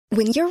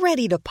When you're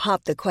ready to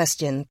pop the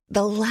question,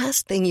 the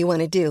last thing you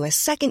want to do is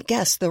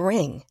second-guess the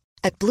ring.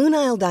 At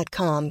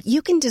BlueNile.com,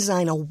 you can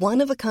design a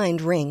one-of-a-kind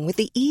ring with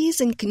the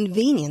ease and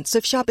convenience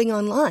of shopping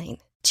online.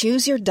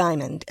 Choose your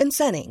diamond and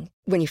setting.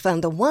 When you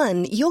find the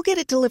one, you'll get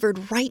it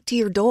delivered right to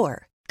your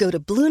door. Go to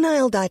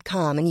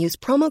BlueNile.com and use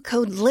promo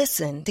code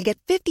LISTEN to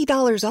get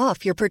 $50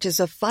 off your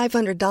purchase of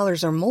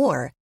 $500 or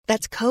more.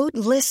 That's code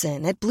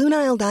LISTEN at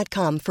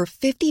BlueNile.com for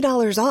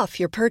 $50 off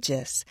your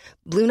purchase.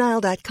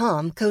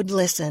 BlueNile.com, code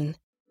LISTEN.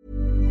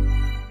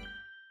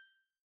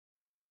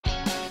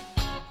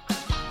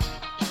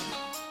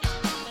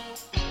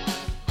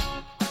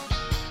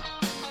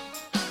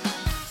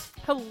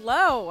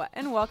 Hello,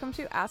 and welcome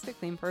to Ask a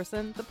Clean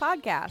Person, the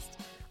podcast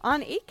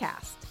on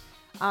Acast.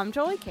 I'm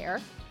Jolie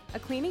Kerr, a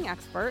cleaning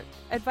expert,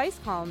 advice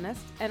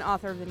columnist, and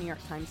author of the New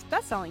York Times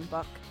bestselling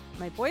book,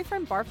 My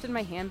Boyfriend Barfed in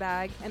My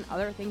Handbag and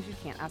Other Things You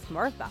Can't Ask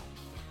Martha.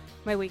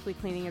 My weekly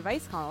cleaning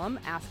advice column,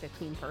 Ask a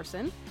Clean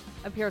Person,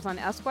 appears on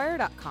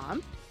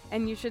Esquire.com,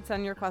 and you should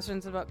send your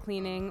questions about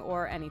cleaning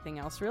or anything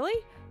else really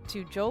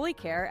to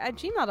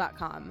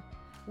joliekerr@gmail.com.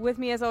 With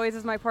me as always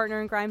is my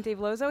partner in crime, Dave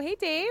Lozo. Hey,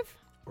 Dave.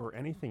 Or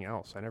anything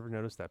else. I never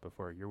noticed that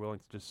before. You're willing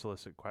to just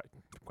solicit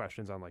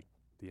questions on, like,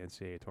 the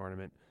NCAA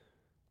tournament,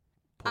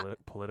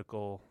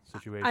 political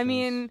situations. I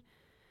mean,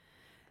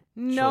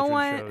 no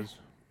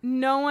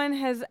one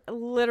has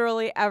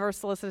literally ever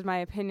solicited my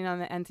opinion on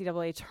the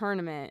NCAA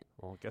tournament.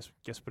 Well, guess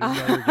what are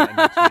you getting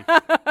next week?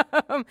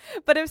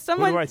 But if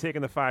someone, who do I take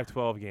in the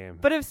 5-12 game?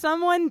 But if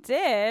someone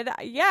did,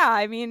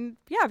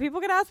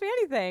 people can ask me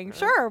anything.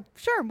 Sure,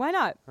 why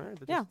not? All right,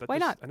 why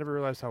not? I never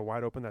realized how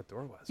wide open that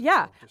door was.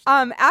 Yeah.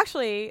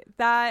 Actually,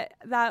 that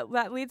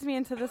leads me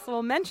into this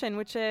little mention,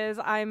 which is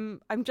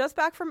I'm just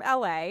back from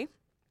LA.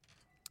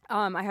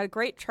 I had a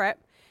great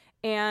trip.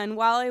 And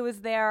while I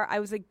was there, I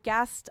was a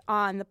guest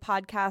on the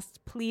podcast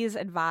Please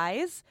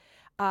Advise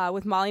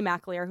with Molly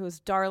McAleer, who was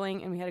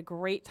darling, and we had a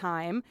great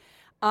time.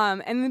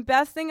 And the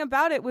best thing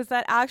about it was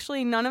that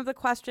actually none of the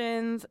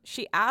questions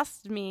she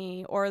asked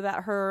me or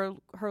that her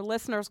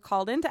listeners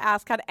called in to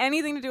ask had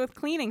anything to do with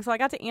cleaning. So I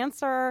got to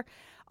answer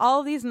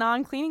all of these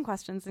non-cleaning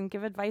questions and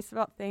give advice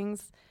about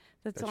things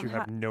that you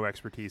have no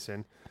expertise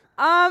in.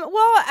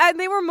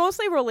 They were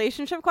mostly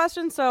relationship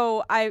questions.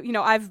 So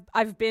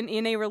I've been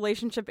in a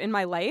relationship in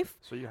my life.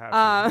 So you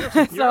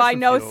have. So I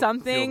know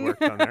something. Field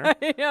work done there.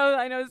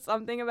 I know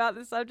something about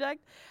the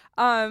subject.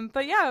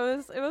 But yeah,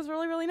 it was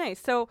really, really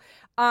nice. So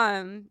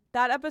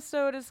that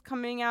episode is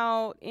coming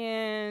out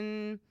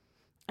in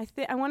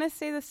I want to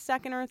say the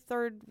second or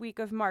third week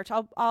of March.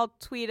 I'll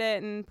tweet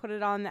it and put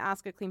it on the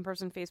Ask a Clean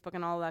Person Facebook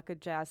and all that good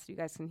jazz so you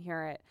guys can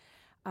hear it.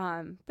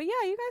 But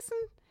yeah,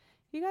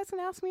 you guys can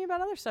ask me about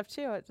other stuff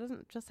too. It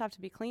doesn't just have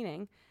to be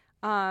cleaning.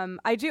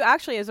 I do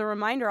actually, as a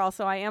reminder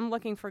also, I am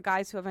looking for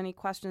guys who have any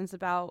questions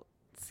about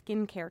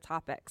skincare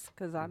topics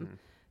because I'm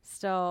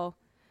still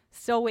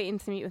waiting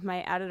to meet with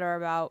my editor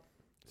about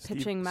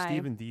pitching my...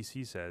 Steve in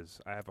D.C. says,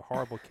 I have a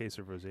horrible case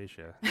of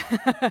rosacea,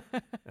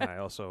 and I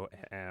also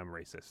am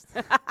racist.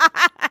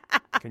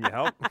 Can you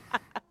help?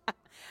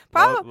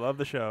 Love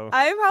the show.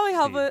 I can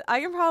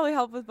probably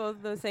help with both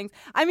of those things.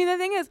 I mean, the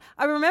thing is,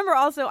 I remember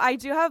also I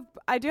do have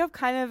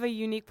kind of a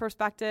unique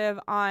perspective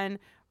on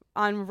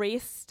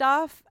race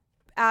stuff,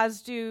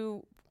 as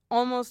do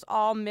almost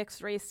all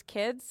mixed race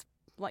kids.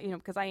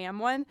 Because I am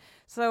one.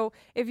 So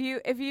if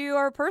you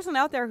are a person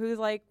out there who's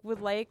would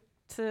like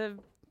to,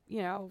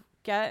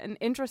 get an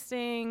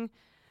interesting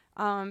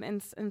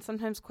and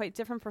sometimes quite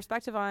different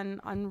perspective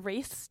on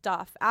race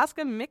stuff, ask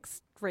a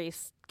mixed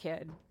race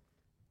kid.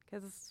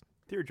 Because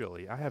dear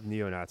Jolie, I have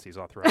neo-Nazis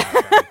all throughout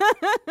my family.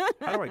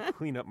 How do I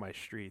clean up my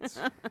streets?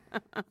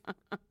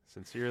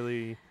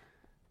 Sincerely,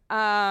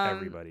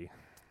 everybody.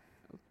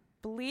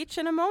 Bleach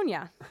and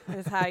ammonia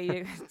is how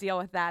you deal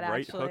with that,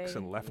 right actually. Hooks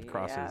and left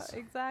crosses. Yeah,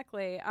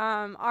 exactly.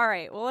 All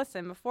right. Well,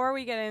 listen, before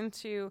we get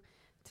into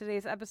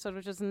today's episode,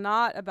 which is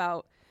not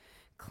about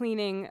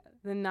cleaning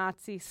the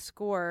Nazi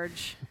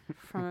scourge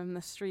from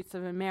the streets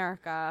of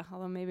America,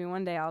 although maybe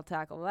one day I'll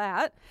tackle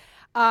that,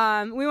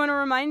 we want to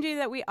remind you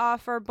that we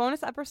offer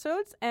bonus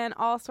episodes and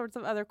all sorts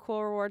of other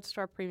cool rewards to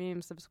our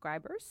premium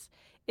subscribers.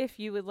 If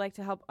you would like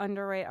to help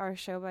underwrite our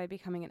show by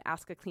becoming an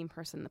Ask a Clean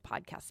Person, the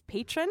podcast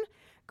patron,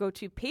 go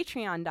to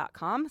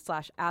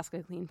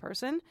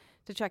patreon.com/askacleanperson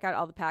to check out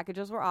all the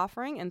packages we're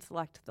offering and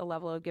select the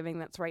level of giving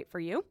that's right for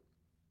you.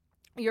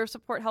 Your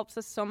support helps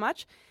us so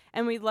much,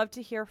 and we'd love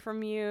to hear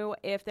from you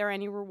if there are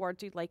any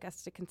rewards you'd like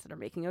us to consider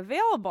making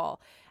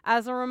available.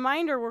 As a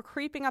reminder, we're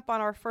creeping up on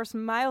our first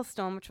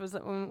milestone, which was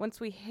that once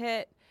we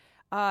hit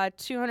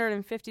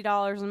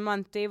 $250 a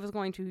month, Dave was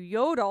going to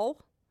yodel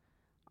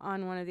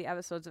on one of the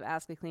episodes of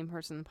Ask a Clean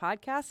Person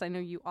podcast. I know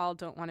you all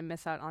don't want to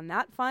miss out on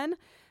that fun.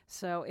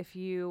 So if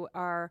you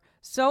are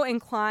so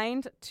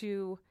inclined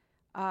to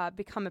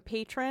become a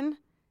patron,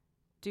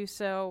 do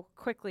so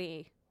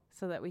quickly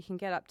so that we can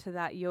get up to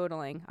that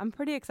yodeling. I'm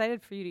pretty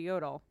excited for you to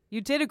yodel.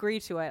 You did agree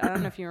to it. I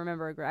don't know if you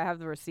remember. I have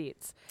the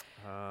receipts.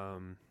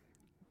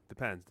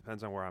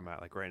 Depends on where I'm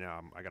at. Like right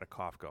now, I got a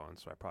cough going,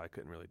 so I probably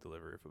couldn't really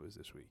deliver if it was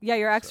this week. Yeah,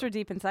 you're extra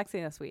deep and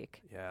sexy this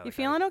week. Yeah. You like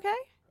feeling okay?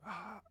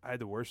 I had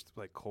the worst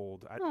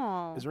cold.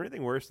 Oh. Is there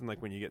anything worse than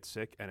when you get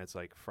sick and it's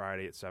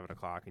Friday at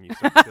 7:00 and you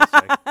start to get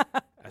sick?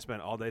 I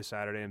spent all day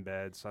Saturday in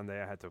bed. Sunday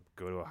I had to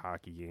go to a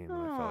hockey game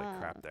and I felt like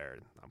crap there.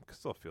 I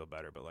still feel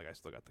better, but I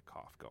still got the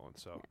cough going.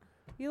 So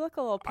you look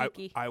a little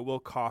peaky. I will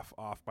cough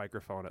off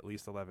microphone at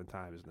least 11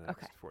 times in the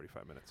next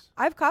 45 minutes.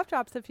 I have cough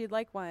drops if you'd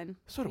like one.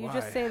 So do you I.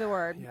 just say the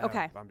word. Yeah,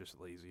 okay. I'm just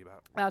lazy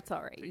about That's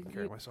all right. taking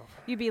care of myself.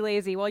 You be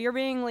lazy. While you're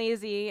being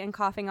lazy and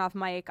coughing off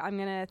mic, I'm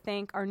gonna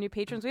thank our new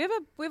patrons. We have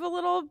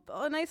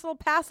a nice little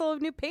passel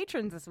of new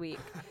patrons this week.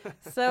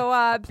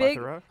 So big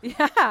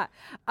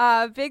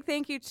big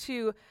thank you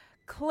to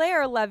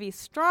Claire Levy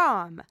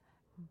Strom,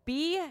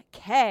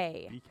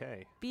 BK,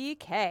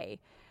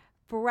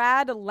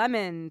 Brad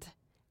Lemond,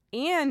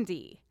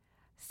 Andy,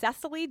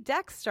 Cecily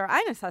Dexter.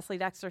 I know Cecily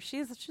Dexter.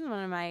 She's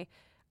one of my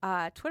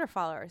Twitter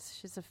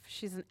followers.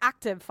 She's an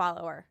active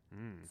follower.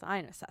 So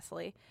I know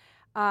Cecily.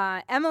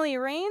 Emily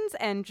Rains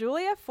and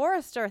Julia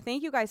Forrester.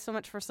 Thank you guys so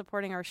much for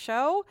supporting our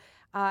show.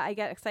 I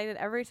get excited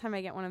every time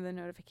I get one of the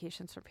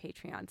notifications for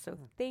Patreon. So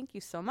thank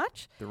you so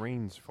much. The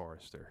Rains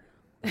Forrester.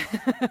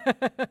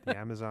 The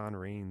Amazon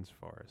Rains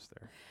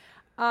Forrester.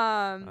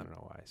 I don't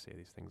know why I say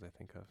these things I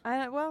think of.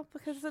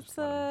 Because it's just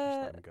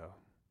let them go.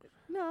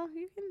 No,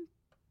 you can.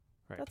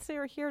 Right. That's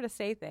you're here to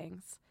say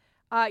things.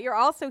 You're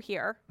also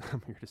here.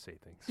 I'm here to say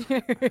things. Just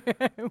here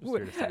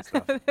to say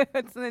stuff.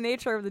 It's the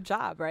nature of the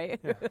job, right?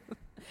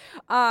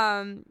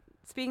 Yeah.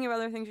 Speaking of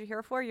other things you're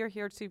here for, you're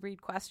here to read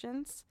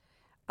questions.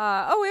 We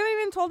haven't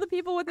even told the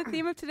people what the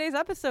theme of today's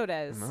episode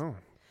is. No.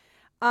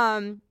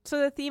 So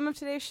the theme of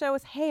today's show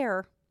is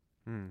hair.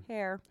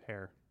 Hair.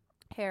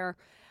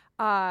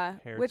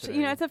 Which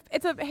today. hair is a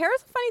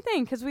funny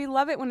thing because we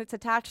love it when it's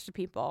attached to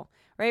people,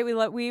 right?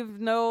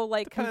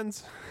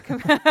 Depends.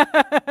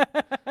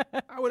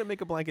 I wouldn't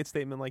make a blanket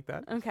statement like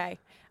that. Okay.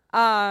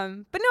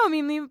 But no, I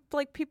mean,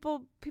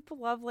 people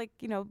love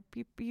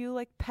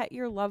you pet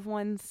your loved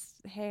one's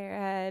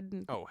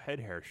head. Head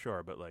hair,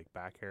 sure, but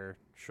back hair,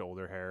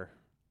 shoulder hair.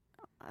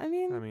 I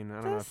mean, I don't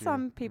know. There's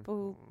some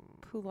people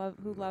who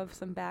love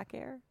some back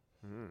hair.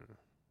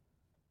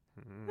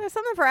 There's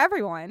something for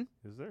everyone.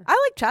 Is there? I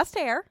like chest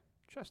hair.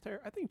 Chest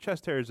hair. I think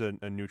chest hair is a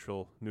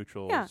neutral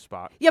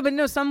spot. Yeah, but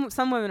no, some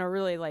women are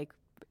really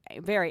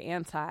very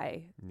anti.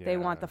 Yeah. They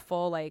want the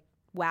full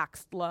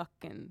waxed look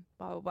and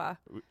blah blah blah.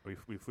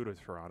 We flew to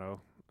Toronto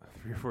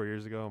 3 or 4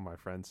 years ago. My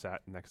friend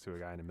sat next to a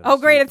guy in the middle. Oh,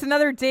 great! It's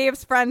another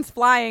Dave's friends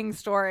flying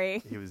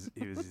story. He was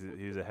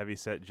a heavy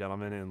set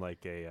gentleman in a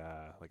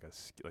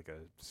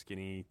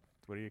skinny,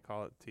 what do you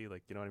call it? Tee, you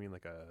know what I mean?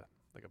 Like a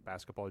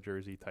basketball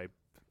jersey type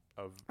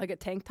of a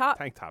tank top.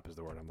 Tank top is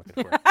the word I'm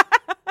looking for.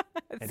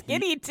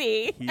 Skinny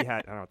tee. He had,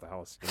 I don't know what the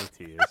hell a skinny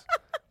tee is.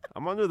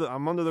 I'm under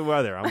the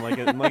weather. I'm at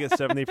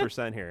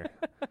 70% here.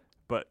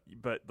 But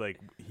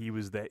he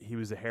was the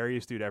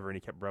hairiest dude ever, and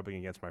he kept rubbing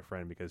against my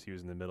friend because he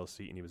was in the middle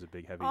seat and he was a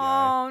big heavy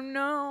guy. Oh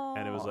no!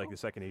 And it was the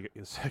second he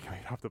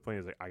got off the plane,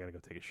 he was I gotta go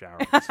take a shower.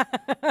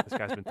 This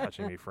guy's been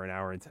touching me for an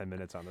hour and 10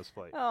 minutes on this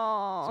flight.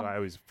 Oh. So I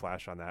always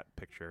flash on that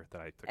picture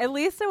that I took. At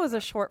least it was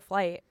a short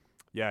flight.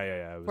 Yeah.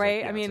 It was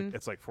right. I mean,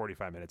 it's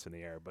 45 minutes in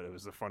the air, but it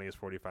was the funniest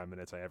 45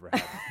 minutes I ever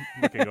had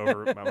looking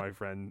over at my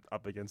friend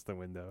up against the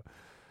window.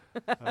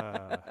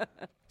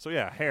 So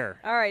yeah,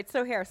 hair. All right,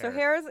 so hair. So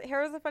hair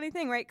is a funny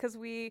thing, right? Because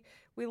we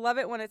love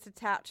it when it's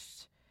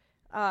attached,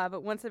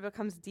 but once it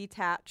becomes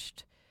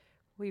detached,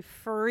 we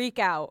freak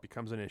out.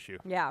 Becomes an issue.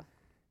 Yeah.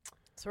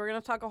 So we're gonna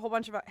talk a whole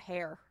bunch about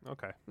hair.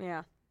 Okay.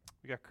 Yeah.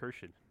 We got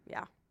Kershid.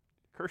 Yeah.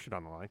 Kershid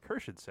on the line.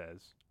 Kershid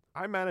says,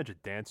 I manage a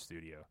dance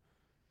studio.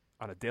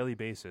 On a daily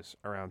basis,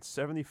 around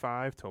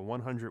 75 to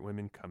 100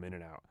 women come in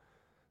and out.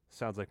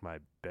 Sounds like my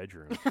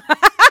bedroom.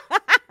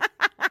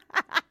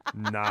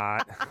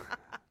 Not.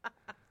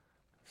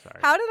 Sorry.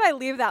 How did I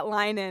leave that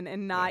line in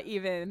and not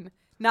even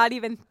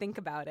think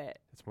about it?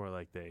 It's more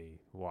like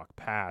they walk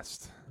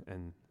past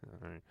and.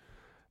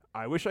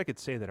 I wish I could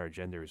say that our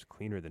gender is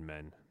cleaner than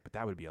men, but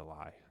that would be a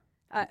lie.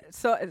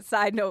 So a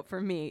side note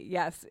for me,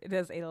 yes, it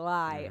is a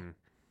lie. Mm-hmm.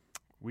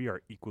 We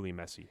are equally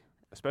messy,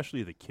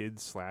 especially the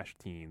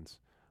kids/teens.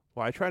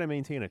 While I try to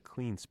maintain a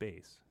clean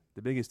space,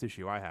 the biggest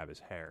issue I have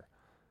is hair.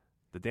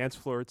 The dance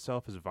floor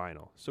itself is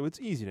vinyl, so it's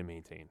easy to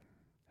maintain.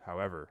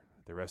 However,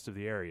 the rest of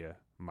the area,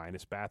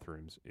 minus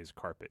bathrooms, is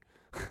carpet.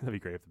 That'd be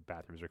great if the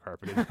bathrooms are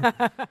carpeted.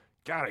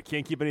 God, I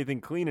can't keep anything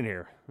clean in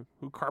here.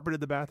 Who carpeted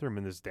the bathroom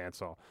in this dance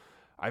hall?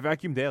 I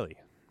vacuum daily.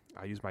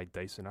 I use my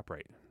Dyson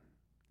upright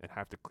and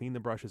have to clean the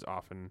brushes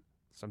often,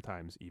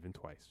 sometimes even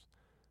twice.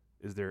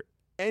 Is there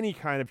any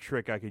kind of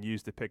trick I could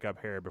use to pick up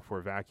hair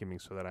before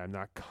vacuuming so that I'm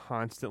not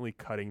constantly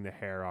cutting the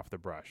hair off the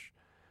brush?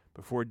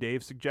 Before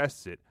Dave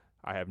suggests it,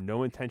 I have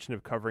no intention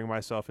of covering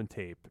myself in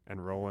tape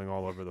and rolling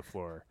all over the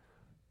floor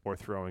or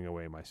throwing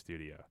away my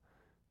studio.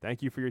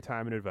 Thank you for your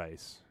time and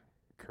advice,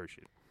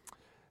 Kershid.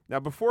 Now,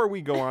 before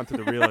we go on to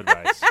the real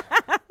advice,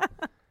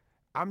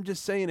 I'm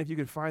just saying if you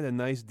could find a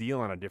nice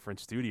deal on a different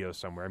studio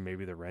somewhere,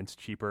 maybe the rent's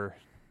cheaper,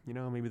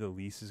 maybe the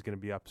lease is going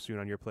to be up soon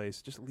on your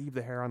place. Just leave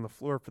the hair on the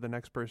floor for the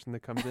next person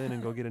that comes in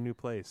and go get a new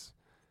place.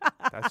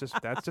 That's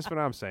just what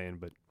I'm saying.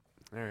 But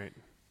all right,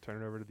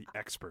 turn it over to the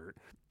expert.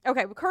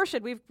 Okay, well,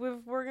 Khurshid,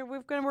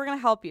 we're gonna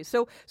help you.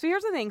 So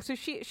here's the thing. So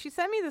she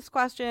sent me this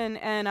question,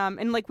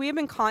 and like we have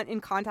been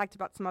in contact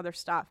about some other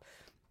stuff.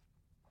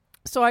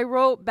 So I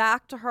wrote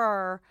back to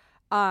her.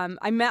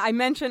 I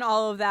mentioned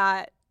all of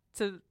that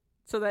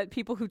so that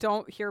people who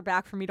don't hear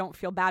back from me don't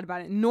feel bad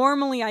about it.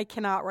 Normally, I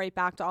cannot write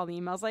back to all the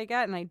emails I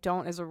get, and I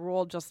don't as a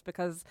rule, just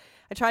because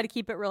I try to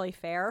keep it really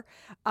fair.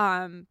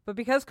 But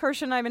because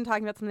Khurshid and I have been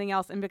talking about something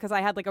else, and because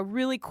I had like a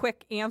really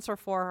quick answer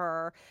for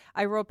her,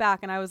 I wrote back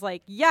and I was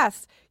like,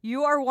 yes,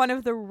 you are one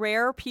of the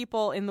rare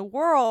people in the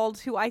world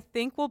who I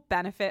think will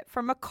benefit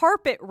from a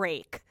carpet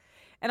rake.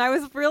 And I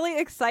was really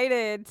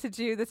excited to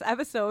do this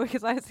episode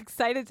because I was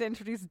excited to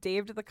introduce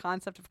Dave to the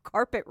concept of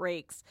carpet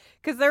rakes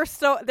because they're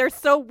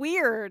so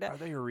weird. Are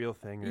they a real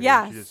thing? Or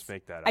yes. Did you just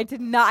make that up? I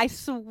did not. I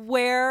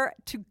swear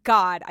to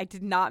God, I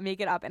did not make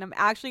it up. And I'm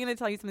actually going to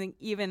tell you something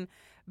even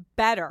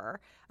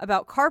better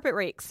about carpet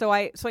rakes. So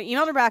I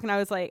emailed her back and I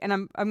was like, and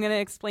I'm going to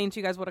explain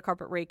to you guys what a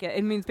carpet rake is.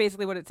 It means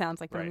basically what it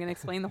sounds like, but I'm going to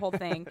explain the whole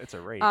thing. It's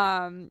a rake.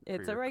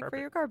 It's a rake for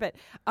your carpet.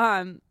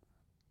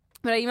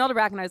 But I emailed her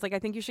back and I was like, I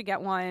think you should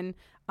get one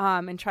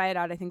and try it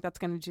out. I think that's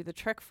going to do the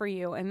trick for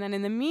you. And then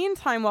in the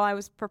meantime, while I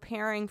was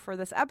preparing for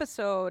this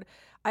episode,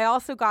 I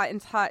also got in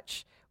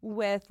touch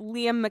with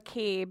Liam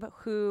McCabe,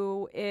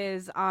 who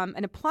is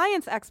an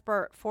appliance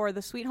expert for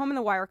the Sweet Home and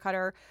the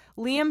Wirecutter.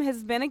 Liam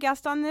has been a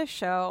guest on this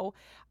show.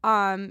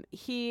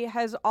 He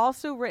has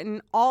also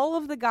written all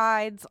of the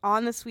guides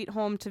on the Sweet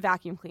Home to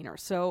vacuum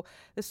cleaners. So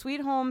the Sweet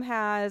Home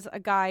has a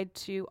guide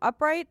to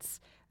uprights,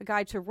 a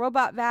guide to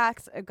robot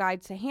vacs, a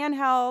guide to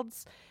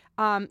handhelds,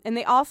 and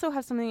they also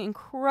have something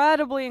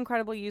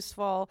incredibly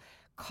useful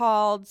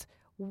called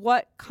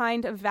What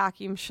Kind of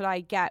Vacuum Should I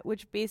Get?,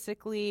 which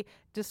basically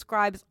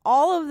describes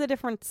all of the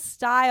different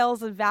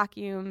styles of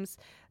vacuums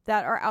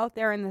that are out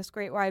there in this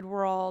great wide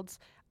world,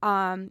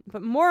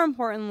 but more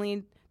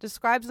importantly,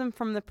 describes them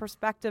from the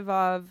perspective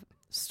of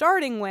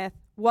starting with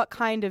what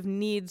kind of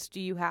needs do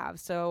you have.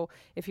 So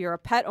if you're a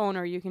pet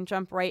owner, you can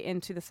jump right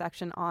into the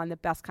section on the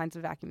best kinds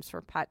of vacuums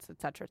for pets,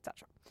 et cetera, et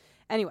cetera.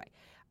 Anyway,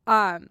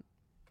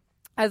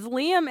 as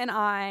Liam and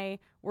I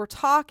were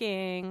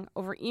talking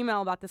over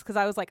email about this, because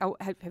I was like, oh,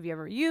 have you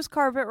ever used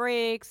carpet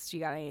rakes? Do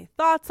you got any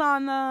thoughts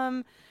on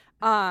them?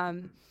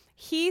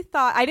 He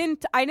thought I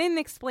didn't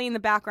explain the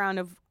background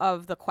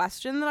of the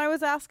question that I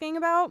was asking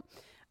about.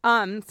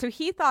 So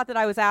he thought that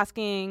I was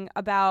asking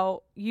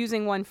about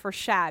using one for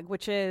shag,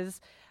 which is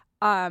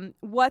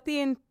what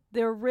the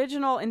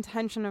original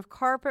intention of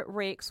carpet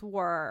rakes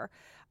were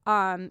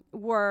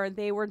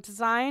they were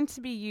designed to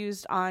be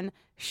used on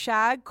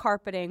shag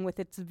carpeting with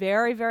its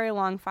very, very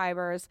long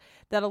fibers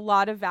that a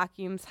lot of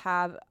vacuums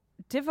have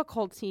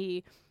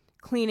difficulty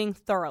cleaning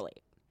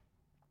thoroughly.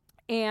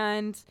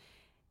 And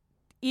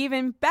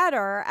even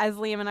better, as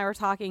Liam and I were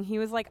talking, he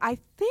was like, I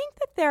think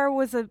that there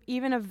was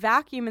even a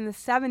vacuum in the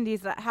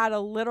 70s that had a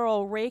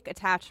literal rake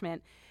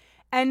attachment.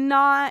 And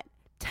not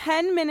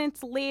 10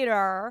 minutes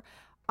later,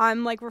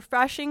 I'm like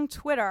refreshing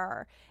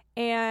Twitter,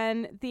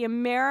 and the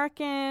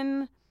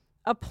American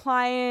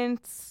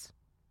Appliance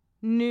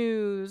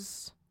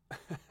News.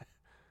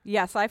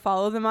 Yes, I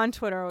follow them on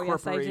Twitter. Oh,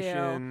 yes, I do.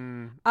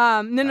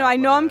 No, I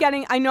know I'm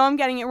getting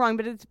it wrong,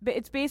 but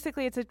it's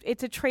basically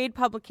it's a trade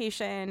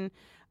publication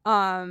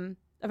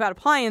about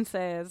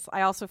appliances.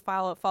 I also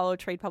follow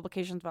trade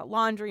publications about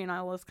laundry and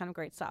all this kind of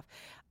great stuff.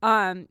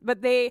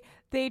 But they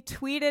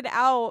tweeted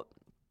out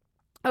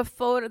a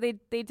photo.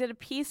 They did a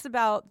piece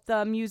about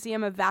the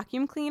Museum of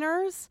Vacuum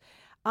Cleaners,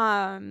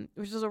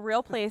 which is a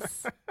real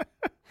place.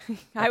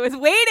 I was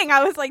waiting.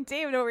 I was like,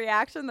 Dave, no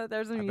reaction that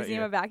there's a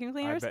museum of vacuum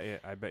cleaners?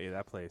 I bet you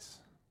that place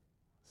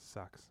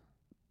sucks.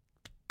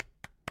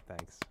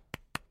 Thanks.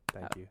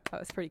 Thank you. That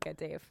was pretty good,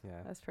 Dave. Yeah.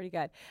 That was pretty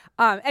good.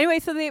 Anyway,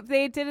 so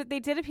they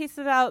did a piece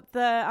about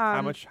the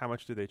how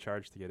much do they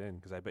charge to get in?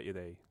 Because I bet you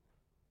they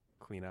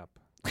clean up.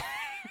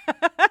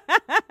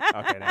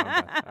 Okay, now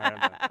I'm done. All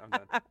right,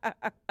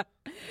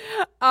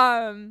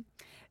 I'm done.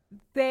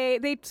 They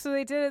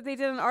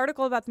did an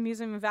article about the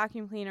Museum of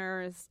Vacuum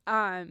Cleaners.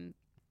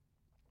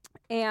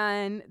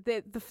 And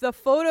the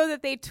photo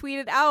that they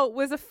tweeted out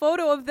was a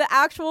photo of the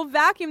actual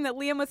vacuum that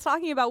Liam was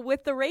talking about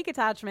with the rake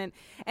attachment.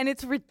 And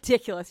it's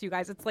ridiculous, you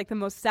guys. It's like the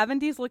most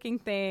 70s looking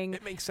thing.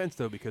 It makes sense,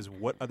 though, because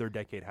what other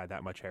decade had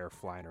that much hair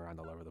flying around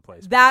all over the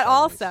place? That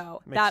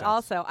also.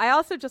 I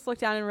also just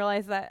looked down and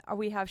realized that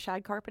we have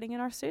shag carpeting in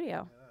our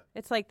studio. Yeah.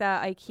 It's like the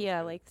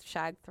IKEA, like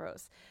shag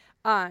throws.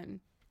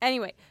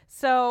 Anyway,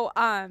 so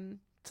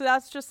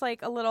that's just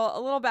like a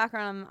little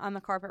background on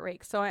the carpet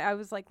rake. So I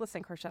was like,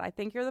 listen, Khurshid, I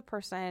think you're the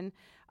person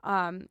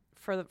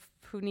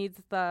who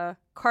needs the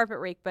carpet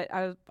rake, but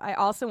I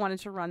also wanted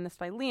to run this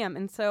by Liam.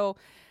 And so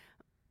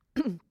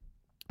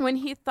when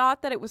he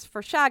thought that it was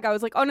for shag, I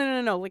was like, oh,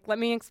 no. Like, let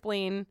me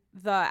explain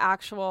the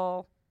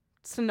actual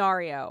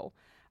scenario.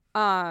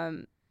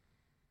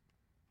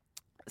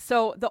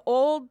 So the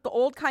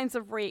old kinds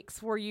of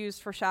rakes were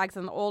used for shags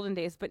in the olden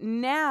days, but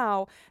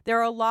now there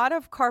are a lot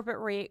of carpet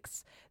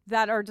rakes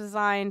that are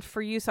designed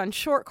for use on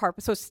short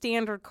carpet, so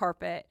standard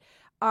carpet.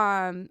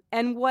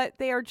 And what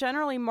they are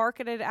generally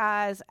marketed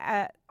as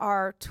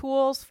are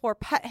tools for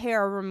pet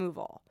hair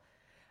removal.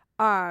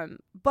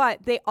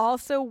 But they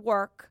also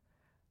work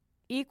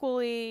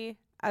equally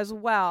as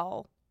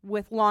well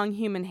with long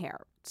human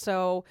hair.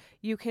 So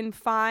you can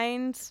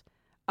find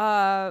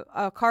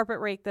a carpet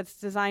rake that's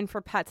designed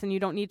for pets, and you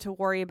don't need to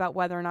worry about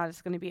whether or not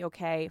it's going to be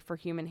okay for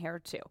human hair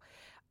too.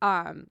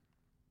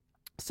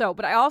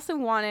 But I also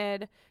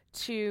wanted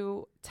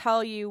to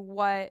tell you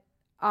what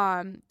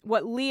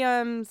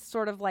Liam's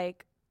sort of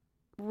like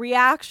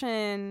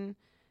reaction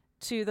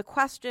to the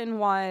question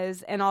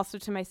was, and also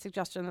to my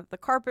suggestion that the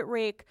carpet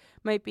rake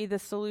might be the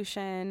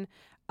solution,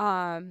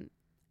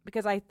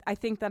 because I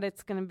think that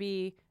it's going to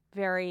be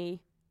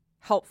very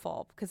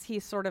helpful, because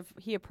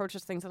he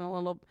approaches things from a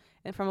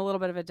little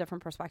bit of a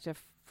different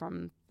perspective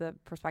from the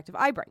perspective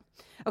I bring.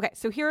 Okay,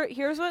 so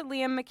here's what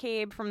Liam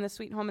McCabe from the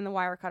Sweet Home and the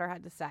Wirecutter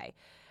had to say.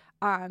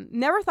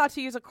 Never thought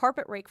to use a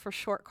carpet rake for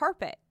short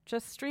carpet.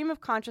 Just stream of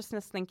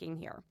consciousness thinking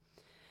here.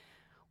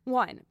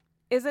 1.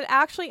 Is it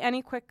actually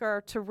any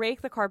quicker to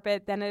rake the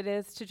carpet than it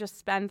is to just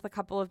spend the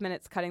couple of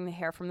minutes cutting the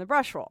hair from the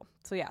brush roll?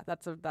 So yeah,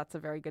 that's a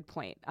very good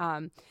point.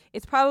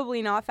 It's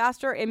probably not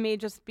faster. It may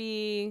just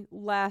be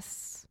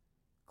less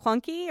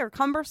clunky or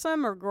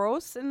cumbersome or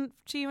gross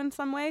to you in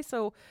some way.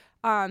 So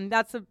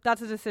that's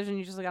a decision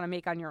you just got to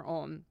make on your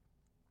own.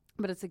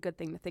 But it's a good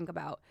thing to think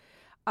about.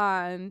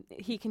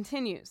 He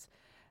continues.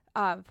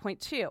 Point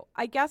 2,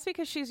 I guess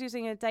because she's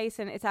using a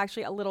Dyson, it's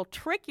actually a little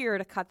trickier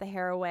to cut the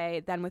hair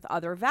away than with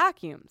other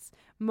vacuums.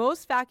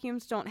 Most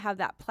vacuums don't have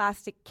that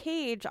plastic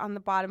cage on the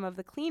bottom of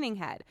the cleaning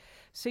head,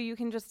 so you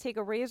can just take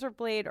a razor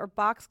blade or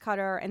box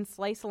cutter and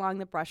slice along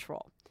the brush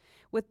roll.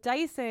 With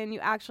Dyson, you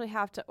actually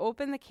have to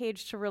open the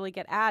cage to really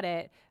get at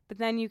it, but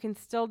then you can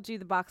still do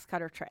the box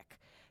cutter trick.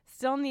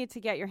 Still need to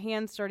get your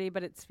hands dirty,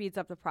 but it speeds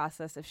up the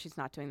process if she's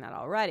not doing that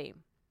already.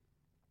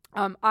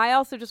 I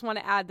also just want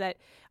to add that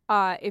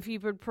if you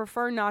would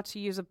prefer not to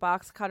use a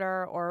box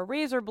cutter or a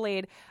razor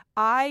blade,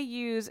 I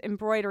use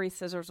embroidery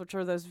scissors, which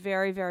are those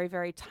very, very,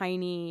 very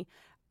tiny,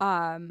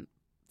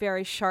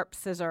 very sharp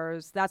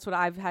scissors. That's what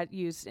I've had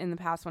used in the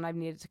past when I've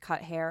needed to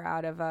cut hair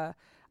out of a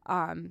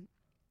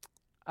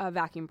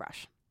vacuum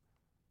brush.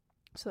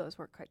 So those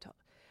work quite well.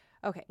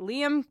 Okay,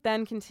 Liam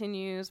then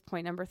continues,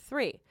 point number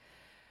 3.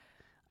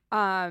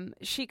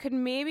 She could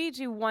maybe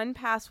do one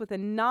pass with a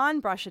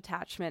non-brush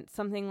attachment,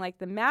 something like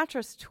the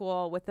mattress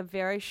tool with the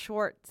very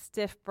short,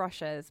 stiff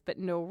brushes, but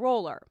no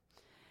roller.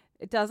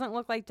 It doesn't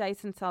look like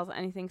Dyson sells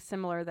anything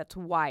similar that's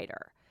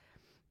wider.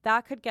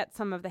 That could get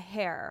some of the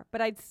hair,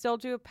 but I'd still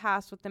do a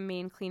pass with the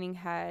main cleaning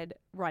head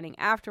running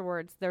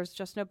afterwards. There's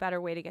just no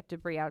better way to get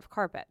debris out of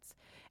carpets.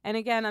 And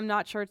again, I'm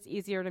not sure it's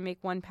easier to make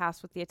one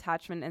pass with the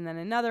attachment and then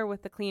another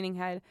with the cleaning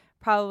head.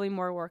 Probably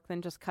more work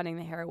than just cutting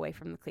the hair away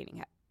from the cleaning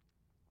head.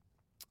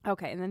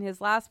 Okay, and then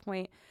his last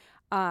point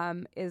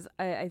is,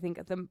 I think,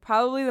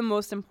 probably the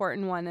most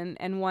important one,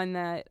 and one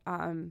that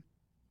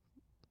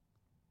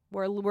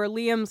where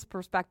Liam's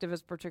perspective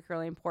is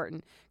particularly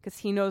important, because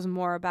he knows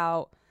more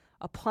about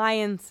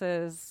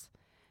appliances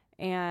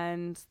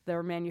and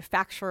their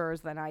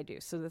manufacturers than I do.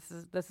 So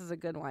this is a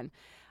good one.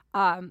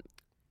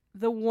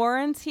 The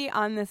warranty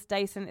on this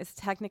Dyson is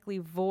technically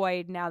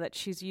void now that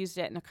she's used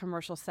it in a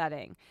commercial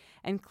setting.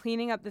 And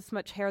cleaning up this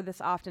much hair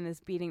this often is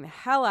beating the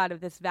hell out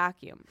of this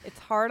vacuum. It's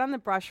hard on the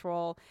brush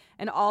roll,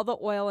 and all the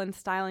oil and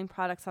styling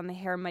products on the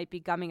hair might be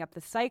gumming up the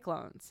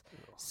cyclones.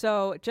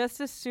 So just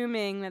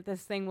assuming that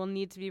this thing will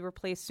need to be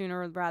replaced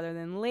sooner rather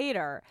than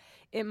later,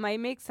 it might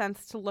make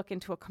sense to look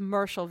into a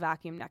commercial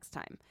vacuum next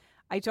time.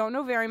 I don't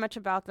know very much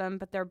about them,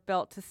 but they're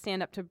built to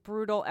stand up to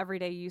brutal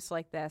everyday use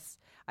like this.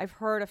 I've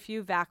heard a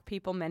few vac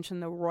people mention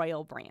the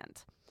Royal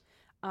brand.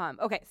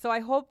 Okay, so I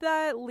hope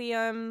that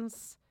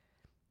Liam's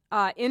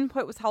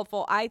input was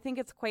helpful. I think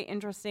it's quite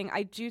interesting.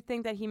 I do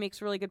think that he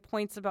makes really good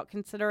points about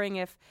considering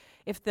if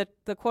the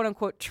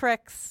quote-unquote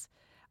tricks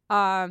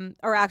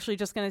are actually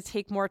just going to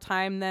take more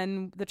time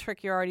than the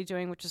trick you're already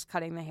doing, which is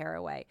cutting the hair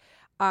away.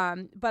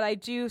 But I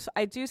do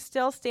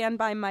still stand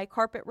by my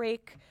carpet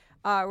rake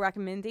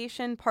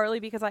recommendation,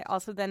 partly because I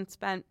also then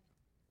spent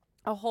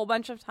a whole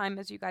bunch of time,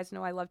 as you guys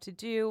know I love to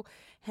do,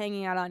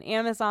 hanging out on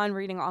Amazon,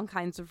 reading all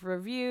kinds of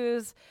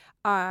reviews.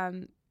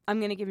 I'm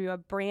going to give you a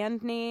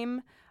brand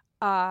name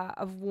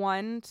of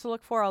one to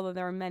look for, although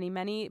there are many,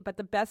 many. But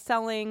the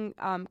best-selling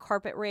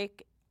carpet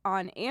rake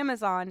on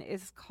Amazon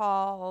is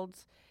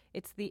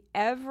it's the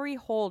Every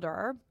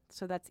Holder.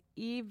 So that's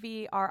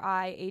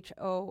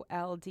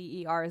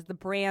EVRIHOLDER is the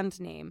brand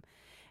name.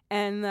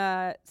 And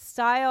the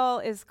style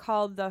is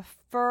called the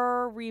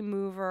Fur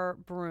Remover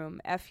Broom,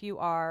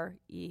 FUREMOVER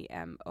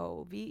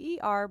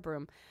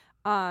broom.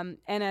 And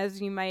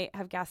as you might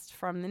have guessed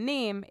from the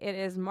name, it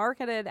is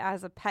marketed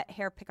as a pet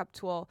hair pickup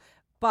tool,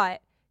 but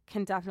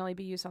can definitely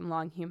be used on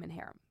long human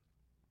hair.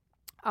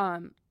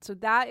 So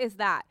that is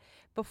that.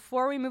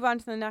 Before we move on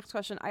to the next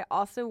question, I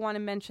also want to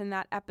mention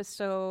that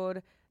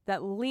episode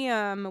that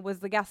Liam was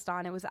the guest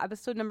on. It was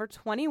episode number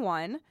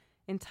 21,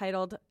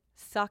 entitled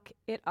Suck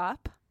It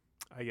Up.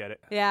 I get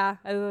it. Yeah,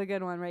 that was a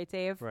good one, right,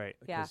 Dave? Right.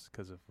 Yeah.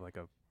 Because of like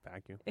a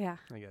vacuum. Yeah.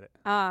 I get it.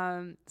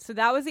 So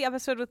that was the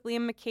episode with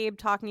Liam McCabe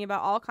talking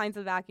about all kinds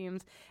of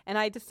vacuums. And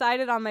I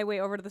decided on my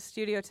way over to the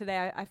studio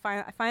today,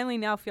 I finally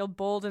now feel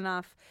bold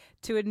enough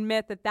to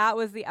admit that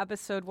was the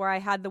episode where I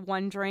had the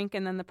one drink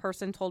and then the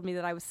person told me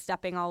that I was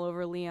stepping all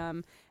over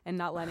Liam and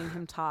not letting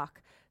him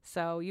talk.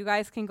 So you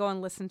guys can go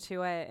and listen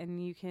to it,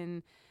 and you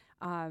can,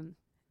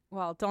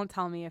 well, don't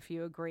tell me if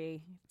you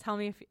agree. Tell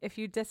me if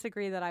you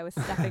disagree that I was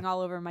stepping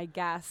all over my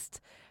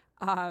guest.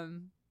 I'd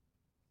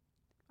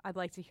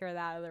like to hear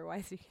that.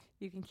 Otherwise,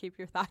 you can keep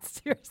your thoughts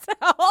to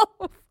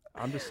yourself.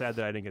 I'm just sad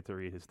that I didn't get to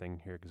read his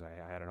thing here because I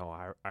had an whole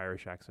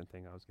Irish accent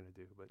thing I was going to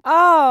do. But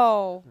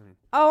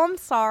I'm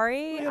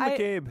sorry. Liam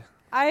McCabe.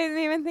 I didn't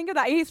even think of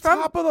that. He's from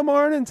top of the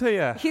morning to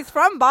you. He's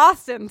from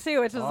Boston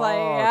too, which is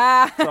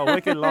It's a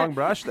wicked long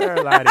brush there,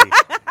 laddie.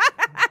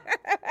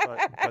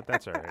 but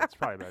that's all right. It's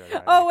probably better.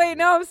 Than oh wait,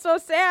 no, I'm so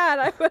sad.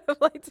 I would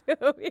have liked to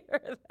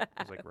hear that.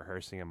 I was like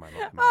rehearsing in my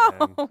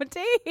mind.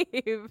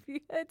 Dave, you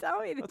gotta tell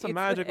me. That's a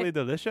magically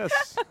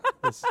delicious.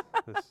 This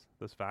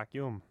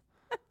vacuum.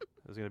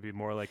 It's gonna be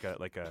more like a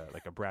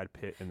Brad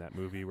Pitt in that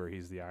movie where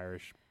he's the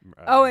Irish.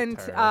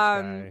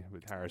 Guy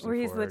with Harrison where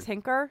he's Ford. the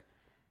tinker.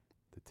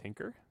 The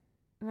tinker.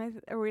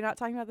 Are we not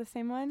talking about the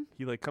same one?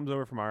 He comes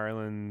over from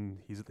Ireland.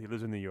 He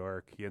lives in New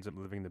York. He ends up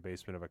living in the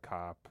basement of a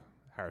cop.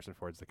 Harrison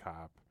Ford's the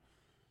cop.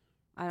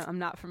 I'm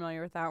not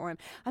familiar with that one.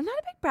 I'm not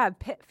a big Brad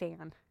Pitt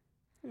fan.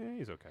 Yeah,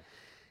 he's okay.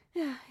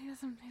 Yeah, he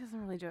doesn't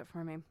really do it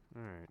for me.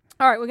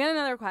 All right, we'll get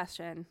another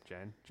question.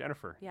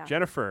 Jennifer. Yeah.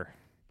 Jennifer.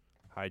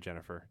 Hi,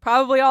 Jennifer.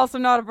 Probably also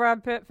not a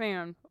Brad Pitt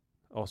fan.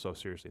 Also,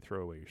 seriously,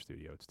 throw away your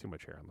studio. It's too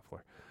much hair on the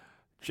floor.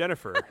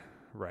 Jennifer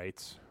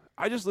writes,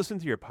 I just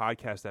listened to your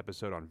podcast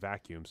episode on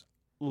vacuums.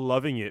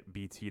 Loving it,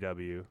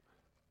 BTW.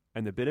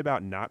 And the bit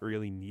about not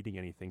really needing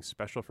anything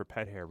special for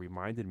pet hair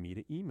reminded me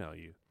to email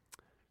you.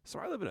 So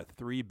I live in a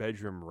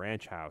 3-bedroom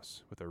ranch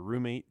house with a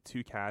roommate,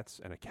 2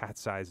 cats, and a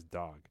cat-sized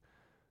dog.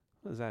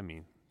 What does that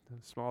mean? A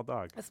small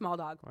dog. A small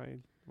dog. Why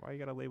you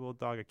gotta label a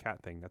dog a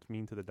cat thing? That's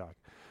mean to the dog.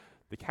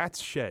 The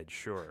cats shed,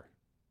 sure.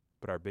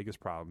 But our biggest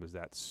problem is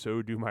that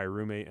so do my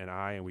roommate and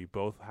I, and we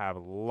both have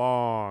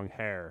long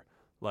hair,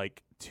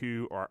 like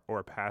to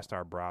or past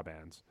our bra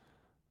bands.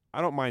 I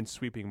don't mind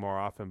sweeping more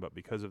often, but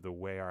because of the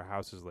way our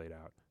house is laid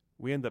out,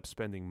 we end up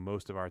spending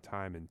most of our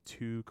time in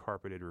 2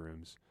 carpeted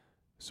rooms,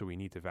 so we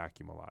need to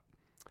vacuum a lot.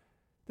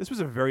 This was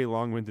a very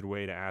long-winded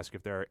way to ask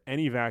if there are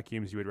any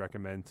vacuums you would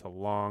recommend to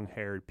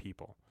long-haired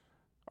people.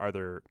 Are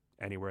there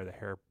anywhere the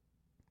hair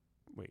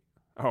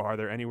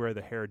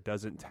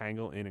doesn't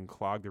tangle in and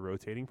clog the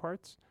rotating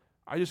parts?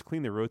 I just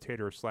clean the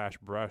rotator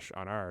 / brush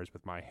on ours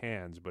with my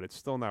hands, but it's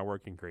still not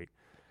working great.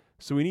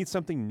 So we need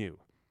something new.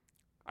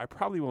 I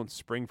probably won't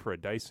spring for a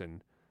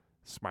Dyson,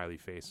 smiley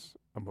face,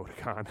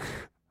 emoticon.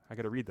 I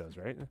got to read those,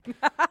 right?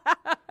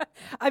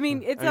 I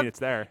mean, it's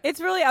there.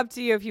 It's really up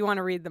to you if you want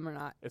to read them or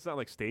not. It's not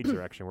like stage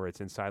direction where it's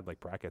inside like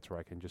brackets where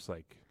I can just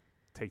like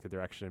take the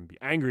direction and be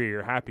angry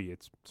or happy.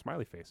 It's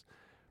smiley face.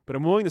 But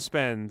I'm willing to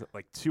spend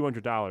like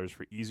 $200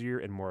 for easier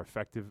and more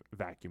effective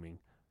vacuuming.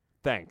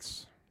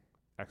 Thanks! !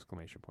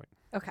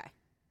 Okay.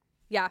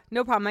 Yeah,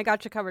 no problem. I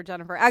got you covered,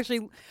 Jennifer.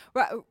 Actually,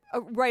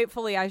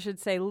 rightfully, I should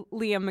say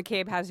Liam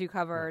McCabe has you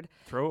covered.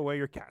 Throw away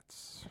your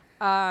cats.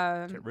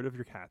 Get rid of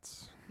your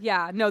cats.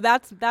 Yeah, no,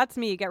 that's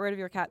me. Get rid of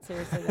your cat.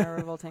 Seriously, they're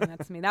revolting.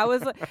 That's me. That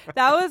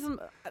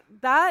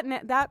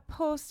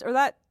post or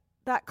that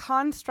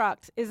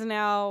construct is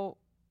now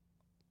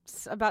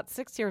about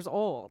 6 years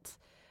old.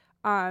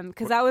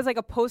 Because that was like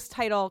a post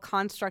title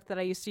construct that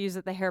I used to use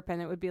at the Hairpin.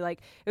 It would be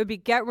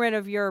get rid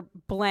of your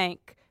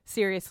blank.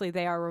 Seriously,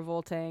 they are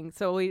revolting.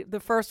 So the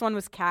first one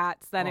was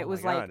cats. Then it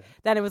was like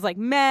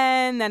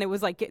men. Then it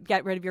was like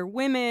get rid of your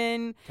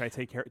women. Can I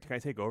take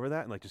over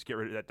that and like just get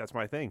rid of that? That's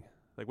my thing.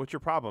 Like, what's your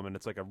problem? And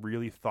it's like a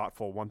really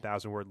thoughtful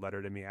 1,000-word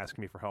letter to me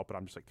asking me for help, but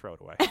I'm just like, throw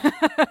it away.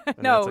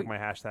 No, that's like my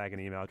hashtag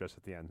and email address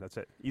at the end. That's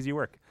it. Easy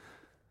work.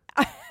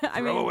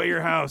 Throw away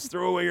your house.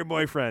 Throw away your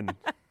boyfriend.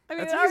 I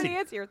mean, it already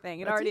is your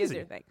thing. It already is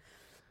your thing.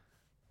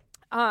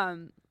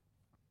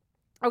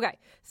 Okay,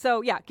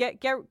 so yeah,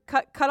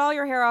 cut all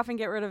your hair off and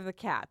get rid of the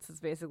cats. Is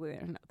basically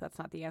no, that's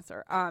not the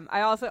answer.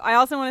 I also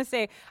want to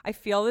say I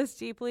feel this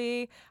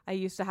deeply. I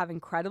used to have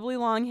incredibly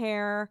long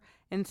hair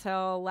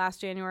until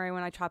last January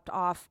when I chopped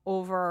off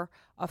over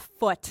a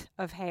foot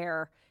of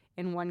hair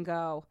in one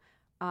go.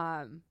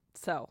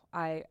 So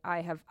I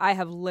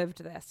have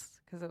lived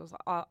this because it was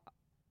all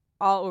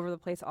over the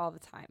place all the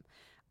time.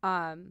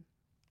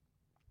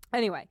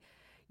 Anyway,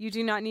 you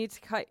do not need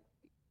to cut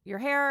your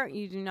hair.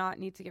 You do not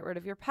need to get rid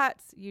of your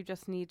pets. You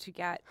just need to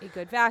get a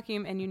good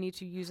vacuum, and you need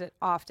to use it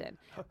often.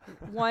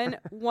 One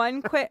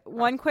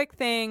quick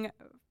thing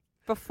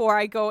before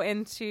I go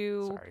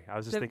into. Sorry, I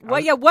was just thinking.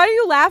 What are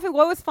you laughing?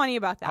 What was funny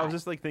about that? I was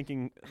just like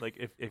thinking, like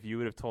if you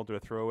would have told her to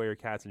throw away her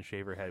cats and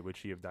shave her head, would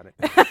she have done it?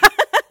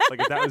 Like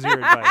if that was your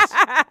advice.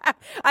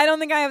 I don't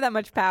think I have that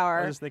much I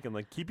power. was just thinking,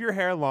 like, keep your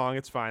hair long.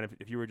 It's fine.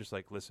 If you were just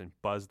like, listen,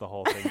 buzz the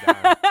whole thing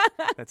down.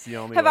 That's the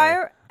only Have way.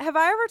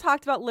 I ever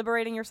talked about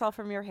liberating yourself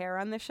from your hair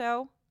on the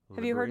show?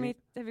 Have you Liberating?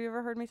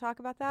 ever heard me talk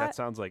about That that?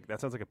 sounds like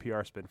a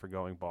PR spin for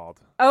going bald.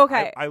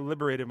 Okay. I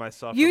liberated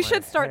myself. You from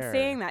should my start hair.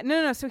 saying that.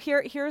 No. So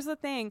here's the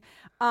thing.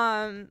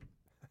 And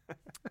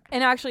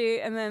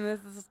actually, and then this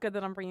is good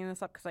that I'm bringing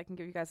this up because I can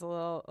give you guys a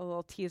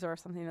little teaser of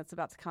something that's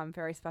about to come.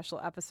 Very special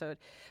episode.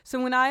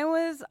 So when I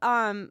was,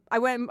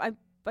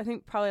 I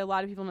think probably a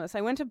lot of people know this.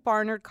 I went to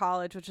Barnard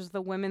College, which is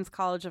the women's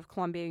college of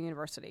Columbia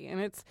University, and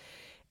it's.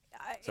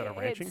 Is that a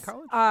ranching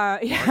college?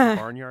 Yeah.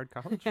 Barnyard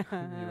college?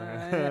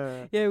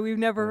 Yeah, we've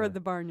never heard the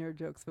barnyard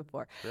jokes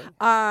before. Really?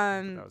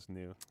 That was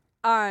new.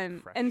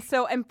 And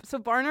so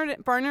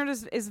Barnard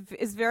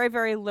is very,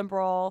 very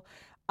liberal,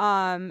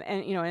 and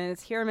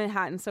it's here in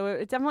Manhattan, so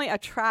it definitely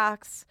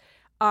attracts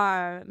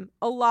a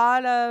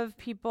lot of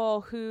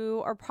people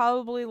who are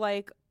probably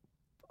like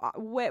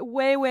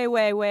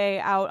way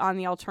out on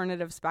the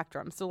alternative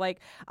spectrum. So like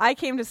I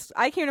came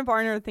to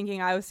Barnard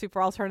thinking I was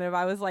super alternative.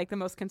 I was like the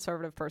most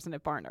conservative person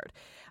at Barnard.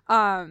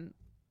 And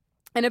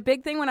a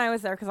big thing when I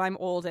was there, because I'm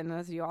old and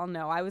as you all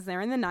know, I was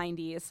there in the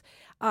 90s.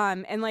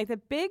 And like the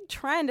big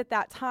trend at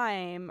that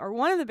time, or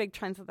one of the big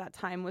trends at that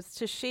time, was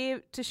to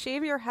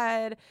shave your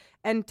head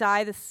and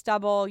dye the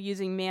stubble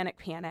using Manic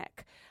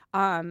Panic.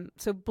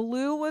 So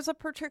blue was a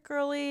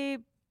particularly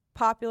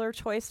popular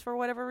choice for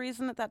whatever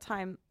reason at that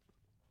time.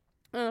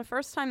 And the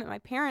first time that my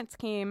parents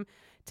came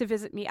to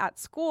visit me at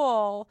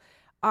school,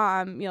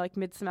 like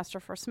mid-semester,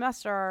 first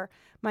semester,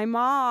 my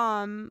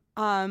mom,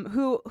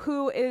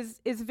 who is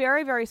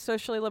very, very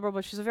socially liberal,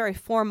 but she's a very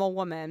formal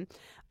woman,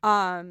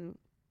 turned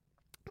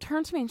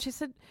to me and she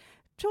said,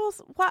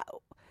 "Jules, why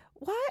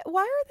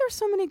are there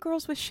so many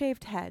girls with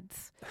shaved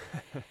heads?"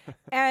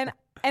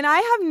 And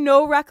I have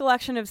no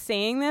recollection of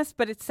saying this,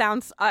 but it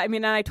sounds,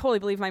 and I totally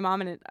believe my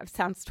mom, and it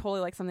sounds totally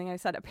like something I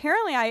said.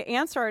 Apparently I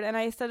answered and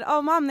I said,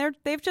 "Oh, Mom,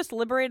 they've just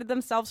liberated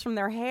themselves from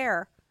their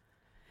hair."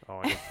 Oh,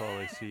 I can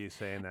totally see you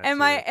saying that. And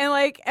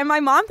my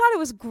mom thought it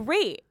was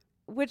great,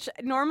 which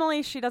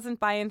normally she doesn't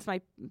buy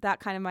into that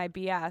kind of my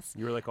BS.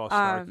 You were like all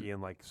snarky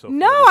and like so.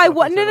 No, I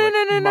wasn't.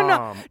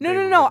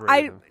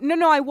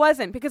 No, I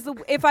wasn't, because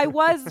if I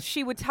was,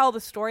 she would tell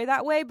the story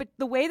that way. But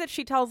the way that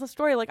she tells the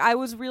story, like I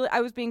was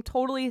being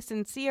totally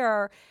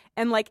sincere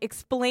and like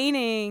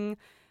explaining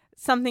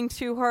something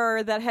to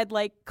her that had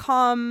like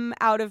come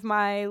out of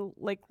my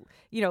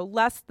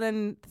less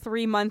than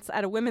 3 months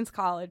at a women's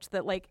college,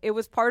 that like it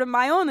was part of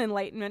my own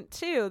enlightenment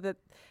too, that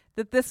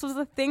this was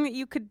a thing that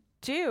you could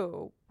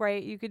do,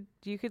 right? You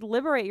could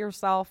liberate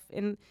yourself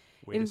in.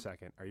 Wait a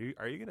second. Are you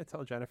going to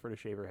tell Jennifer to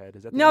shave her head?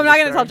 Is that no? I'm not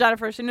going to tell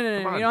Jennifer. No.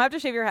 You don't have to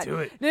shave your head. Do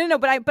it. No.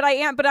 But I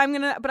am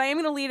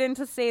going to lead in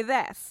to say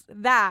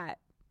that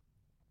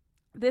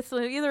this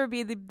will either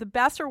be the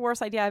best or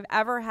worst idea I've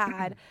ever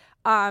had.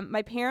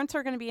 My parents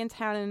are going to be in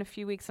town in a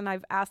few weeks, and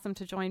I've asked them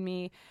to join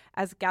me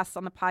as guests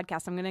on the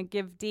podcast. I'm going to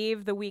give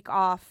Dave the week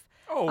off.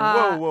 Oh,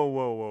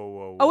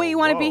 whoa. Oh, wait, you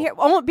want to be here?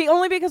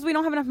 Only because we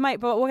don't have enough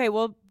mic, but okay,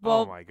 well.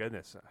 Oh, my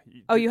goodness.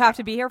 You have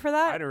to be here for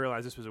that? I didn't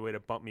realize this was a way to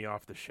bump me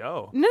off the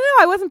show. No,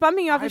 I wasn't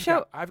bumping you off the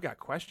show. I've got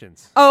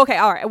questions. Oh, okay,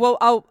 all right. Well,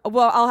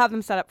 I'll have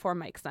them set up 4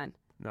 mics then.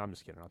 No, I'm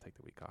just kidding. I'll take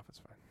the week off. It's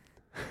fine.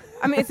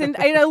 I mean,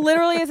 it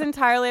literally is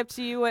entirely up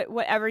to you,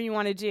 whatever you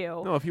want to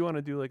do. No, if you want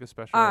to do like a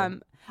special,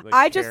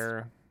 I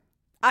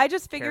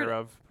just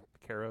figured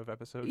care of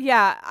episode.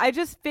 Yeah, I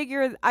just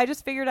figured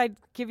I'd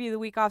give you the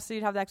week off so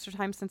you'd have the extra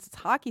time since it's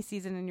hockey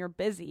season and you're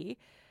busy.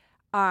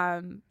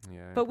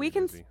 But we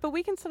can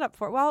set up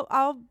for it. Well,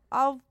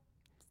 I'll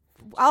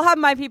have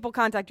my people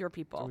contact your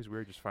people. It's always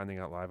weird just finding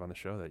out live on the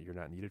show that you're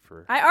not needed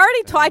for.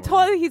 I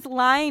told him he's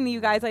lying to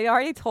you guys. I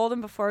already told him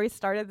before we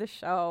started the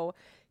show.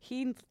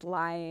 He's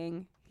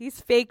lying. He's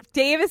fake.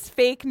 Dave is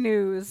fake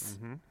news.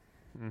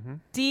 Mm-hmm.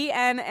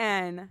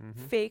 DNN.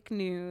 Fake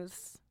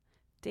news.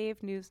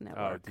 Dave News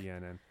Network. Oh,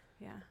 DNN.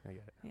 Yeah. I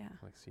get it. Yeah.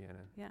 Like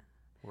CNN. Yeah.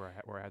 Where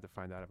I had to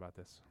find out about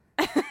this.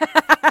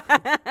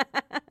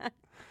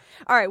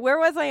 All right, where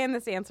was I in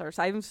this answer?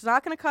 So I'm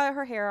not going to cut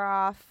her hair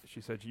off. She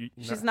said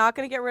she's not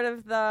going to get rid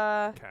of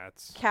the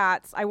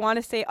cats. I want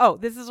to say,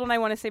 this is what I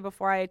want to say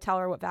before I tell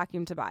her what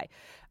vacuum to buy.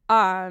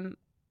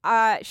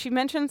 She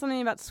mentioned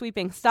something about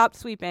sweeping. Stop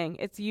sweeping.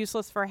 It's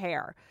useless for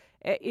hair.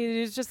 It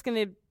is just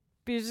going to.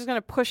 You're just going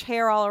to push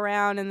hair all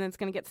around, and then it's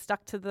going to get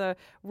stuck to the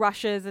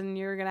rushes, and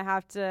you're going to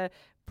have to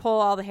pull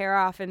all the hair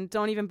off. And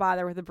don't even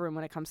bother with a broom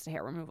when it comes to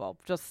hair removal.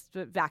 Just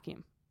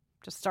vacuum.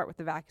 Just start with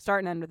the vacuum.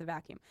 Start and end with the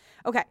vacuum.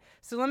 Okay,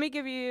 so let me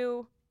give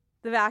you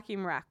the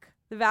vacuum rec.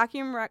 The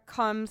vacuum rec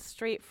comes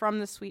straight from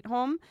the Sweet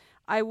Home.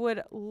 I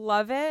would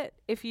love it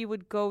if you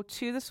would go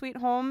to the Sweet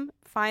Home,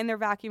 find their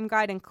vacuum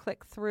guide, and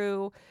click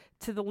through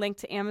to the link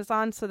to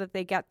Amazon so that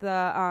they get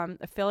the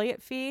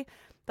affiliate fee.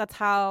 That's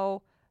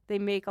how they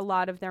make a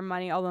lot of their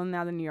money, although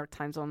now the New York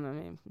Times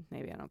own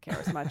maybe I don't care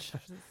as much.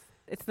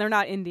 They're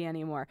not indie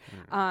anymore.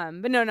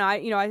 But no,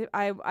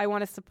 I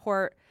want to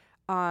support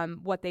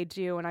what they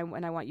do, and I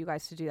want you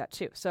guys to do that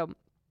too. So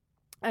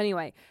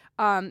Anyway,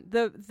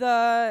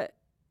 the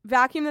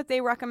vacuum that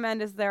they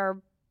recommend is their,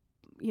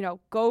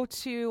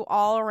 go-to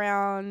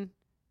all-around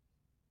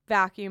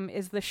vacuum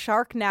is the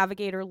Shark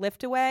Navigator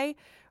Liftaway.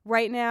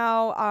 Right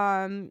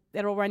now,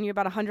 it'll run you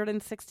about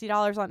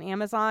 $160 on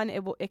Amazon.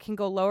 It can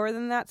go lower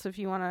than that. So if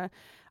you want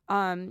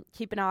to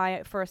keep an eye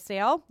out for a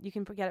sale, you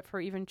can get it for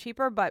even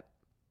cheaper. But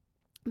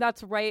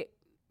that's right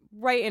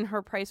in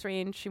her price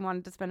range. She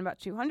wanted to spend about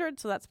 $200,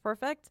 so that's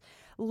perfect.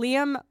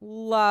 Liam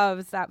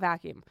loves that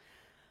vacuum.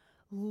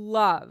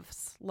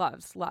 Loves.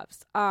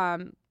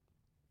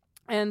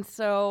 And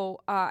so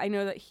I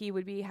know that he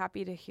would be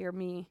happy to hear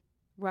me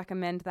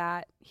recommend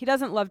that. He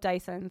doesn't love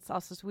Dysons.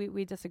 Also, so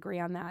we disagree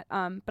on that.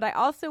 But I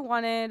also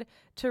wanted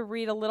to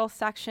read a little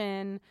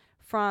section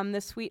from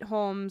the Sweet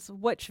Home's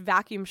Which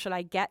Vacuum Should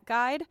I Get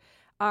guide,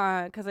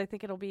 because I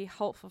think it'll be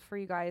helpful for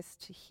you guys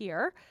to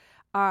hear.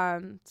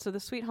 So the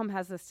Sweet Home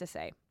has this to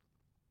say.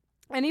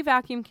 Any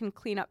vacuum can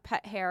clean up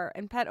pet hair,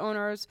 and pet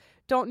owners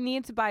don't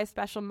need to buy a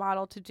special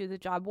model to do the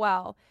job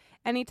well.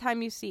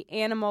 Anytime you see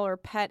animal or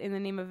pet in the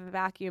name of a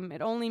vacuum,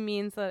 it only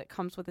means that it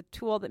comes with a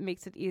tool that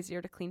makes it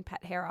easier to clean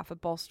pet hair off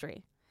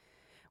upholstery.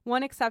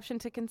 One exception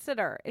to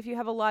consider: if you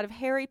have a lot of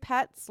hairy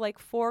pets, like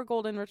 4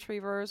 golden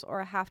retrievers or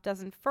a half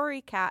dozen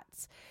furry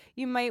cats,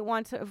 you might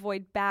want to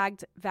avoid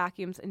bagged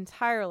vacuums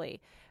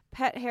entirely.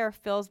 Pet hair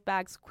fills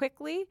bags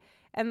quickly,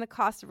 and the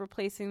cost of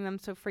replacing them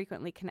so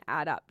frequently can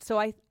add up. So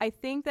I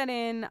think that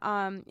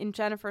in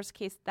Jennifer's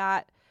case,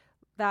 that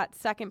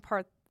second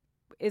part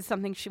is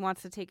something she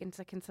wants to take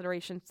into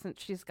consideration,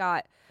 since she's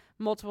got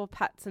multiple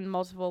pets and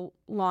multiple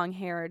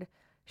long-haired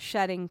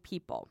shedding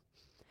people.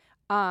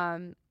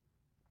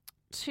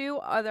 2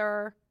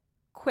 other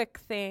quick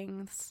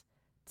things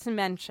to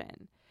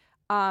mention.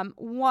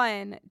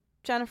 One,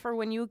 Jennifer,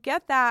 when you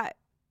get that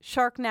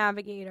Shark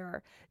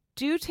Navigator,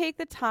 do take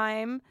the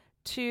time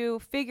to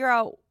figure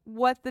out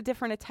what the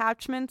different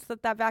attachments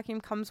that vacuum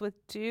comes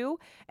with do,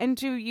 and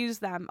do use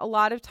them. A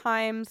lot of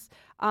times,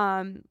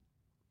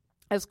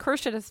 as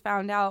Kershit has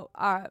found out,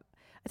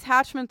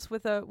 attachments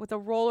with a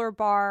roller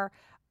bar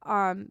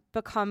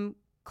become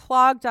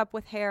clogged up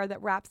with hair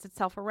that wraps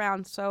itself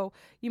around. So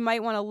you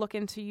might want to look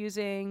into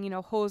using,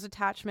 hose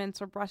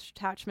attachments or brush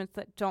attachments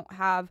that don't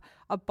have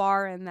a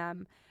bar in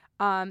them.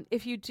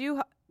 If you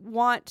do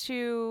want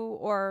to,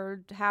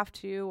 or have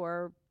to,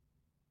 or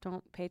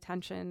don't pay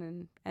attention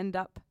and end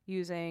up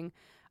using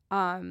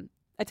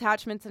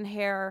attachments and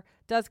hair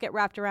does get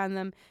wrapped around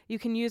them, you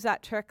can use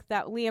that trick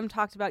that Liam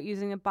talked about,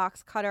 using a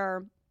box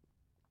cutter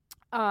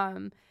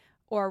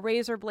or a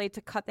razor blade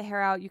to cut the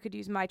hair out. You could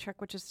use my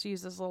trick, which is to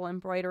use those little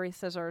embroidery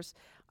scissors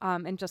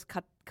and just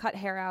cut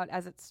hair out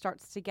as it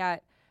starts to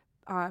get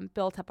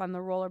built up on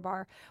the roller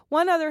bar.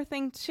 One other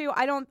thing too,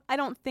 I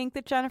don't think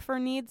that Jennifer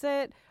needs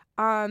it,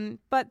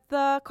 but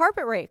the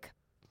carpet rake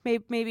may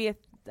be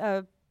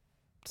a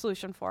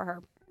solution for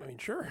her. I mean,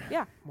 sure.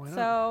 Yeah. Why not?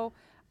 So,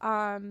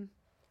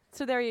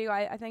 so there you go.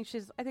 I think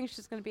she's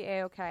going to be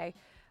A-okay.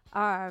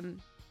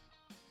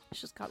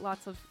 She's got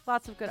lots of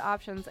good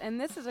options, and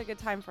this is a good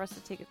time for us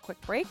to take a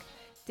quick break.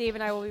 Dave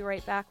and I will be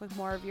right back with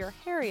more of your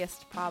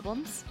hairiest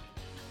problems.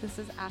 This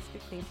is Ask a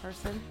Clean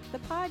Person, the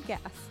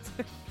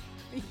podcast.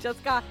 You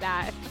just got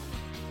that.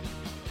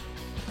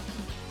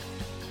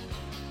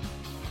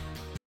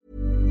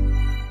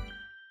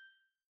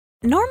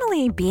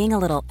 Normally, being a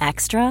little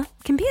extra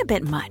can be a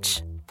bit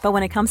much, but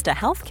when it comes to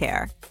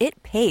healthcare,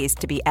 it pays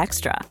to be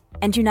extra.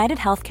 And United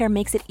Healthcare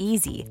makes it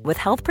easy with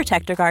Health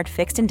Protector Guard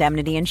fixed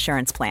indemnity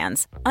insurance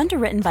plans.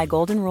 Underwritten by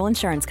Golden Rule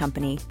Insurance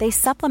Company, they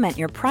supplement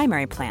your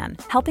primary plan,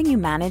 helping you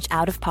manage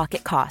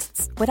out-of-pocket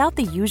costs without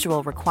the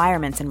usual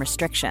requirements and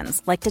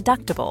restrictions like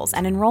deductibles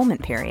and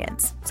enrollment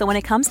periods. So when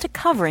it comes to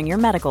covering your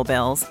medical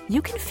bills,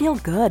 you can feel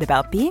good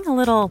about being a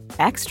little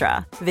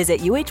extra. Visit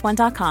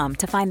UH1.com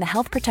to find the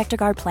Health Protector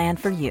Guard plan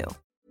for you.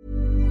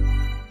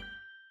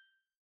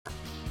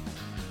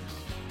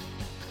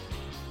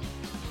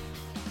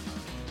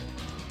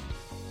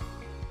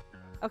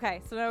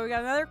 Okay, so now we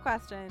got another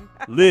question.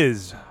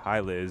 Liz. Hi,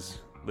 Liz.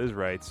 Liz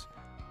writes,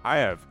 I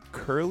have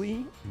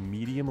curly,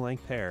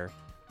 medium-length hair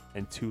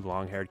and 2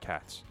 long-haired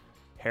cats.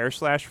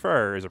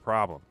 Hair/fur is a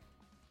problem.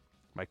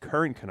 My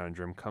current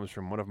conundrum comes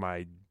from one of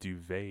my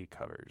duvet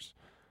covers.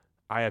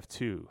 I have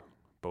 2,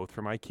 both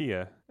from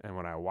IKEA, and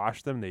when I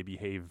wash them, they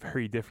behave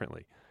very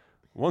differently.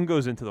 One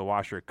goes into the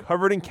washer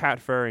covered in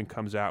cat fur and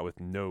comes out with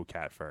no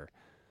cat fur.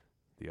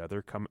 The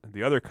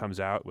other comes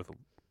out with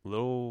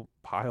little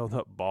piled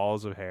up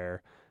balls of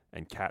hair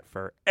and cat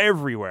fur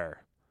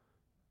everywhere.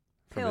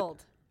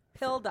 Pilled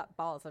up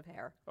balls of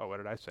hair. Oh, what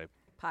did I say?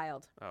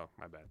 Piled. Oh,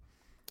 my bad.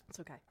 It's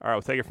okay. All right,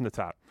 we'll take it from the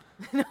top.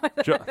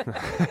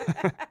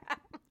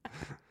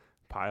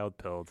 Piled,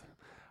 pilled.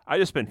 I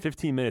just spent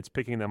 15 minutes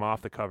picking them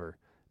off the cover.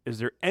 Is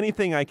there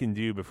anything I can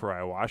do before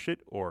I wash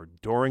it or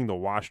during the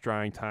wash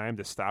drying time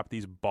to stop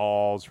these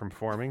balls from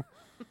forming?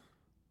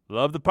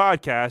 Love the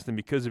podcast, and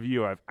because of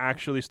you, I've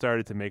actually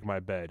started to make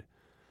my bed.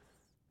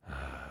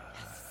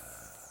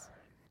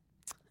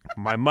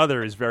 My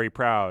mother is very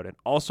proud and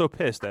also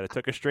pissed that it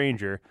took a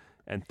stranger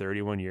and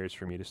 31 years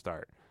for me to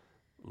start.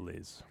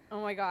 Liz.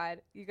 Oh my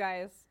God, you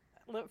guys.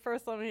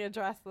 First, let me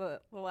address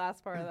the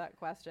last part of that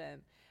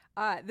question.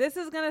 This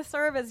is going to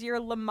serve as your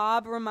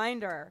Lamab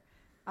reminder.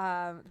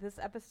 This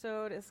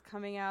episode is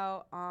coming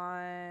out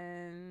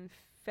on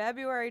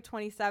February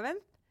 27th.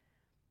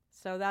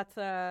 So that's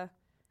a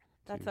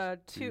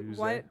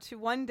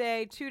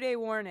 2-day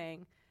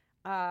warning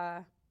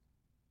for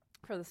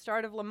the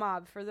start of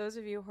Lamab. For those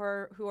of you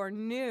who are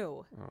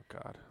new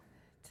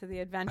to the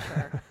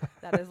adventure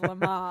that is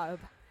Lamab.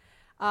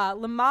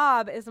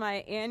 Lamab is my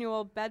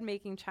annual bed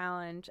making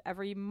challenge.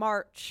 Every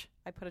March,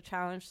 I put a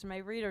challenge to my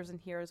readers, and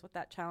here's what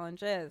that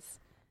challenge is.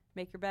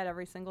 Make your bed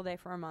every single day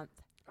for a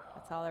month.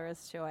 That's all there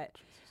is to it.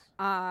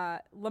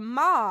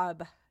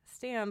 Lamab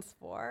stands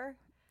for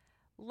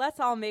Let's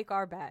All Make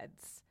Our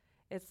Beds.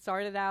 It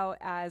started out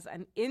as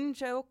an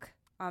in-joke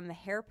on the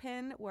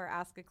hairpin where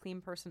Ask a Clean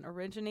Person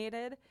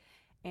originated.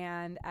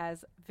 And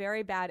as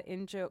very bad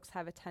in-jokes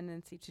have a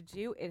tendency to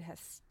do, it has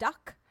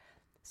stuck.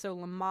 So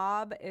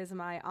Lamab is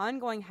my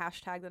ongoing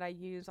hashtag that I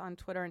use on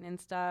Twitter and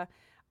Insta.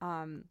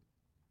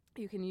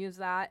 You can use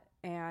that,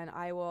 and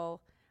I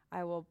will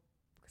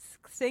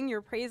sing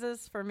your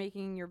praises for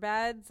making your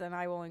beds, and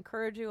I will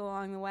encourage you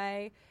along the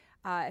way.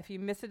 If you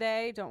miss a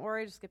day, don't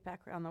worry, just get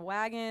back on the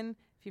wagon.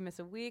 If you miss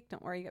a week,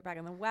 don't worry, get back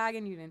on the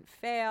wagon. You didn't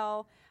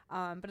fail.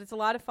 But it's a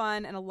lot of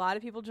fun, and a lot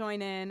of people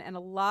join in, and a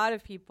lot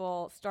of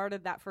people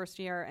started that first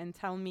year and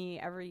tell me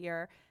every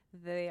year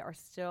they are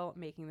still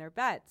making their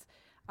beds.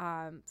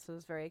 So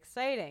it's very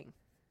exciting.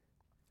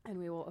 And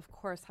we will, of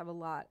course, have a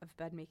lot of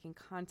bed-making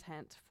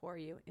content for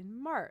you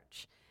in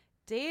March.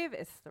 Dave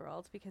is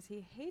thrilled because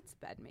he hates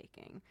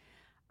bed-making,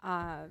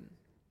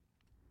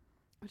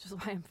 which is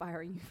why I'm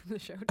firing you from the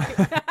show,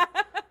 Dave.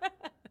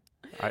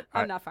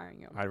 I'm not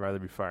firing you. I'd rather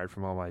be fired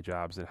from all my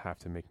jobs than have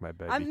to make my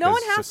bed. No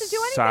one has to do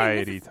anything.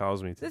 Society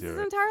tells me to do it. This is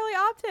entirely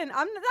opt-in.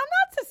 I'm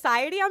not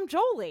society. I'm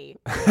Jolie.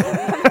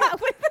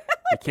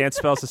 You can't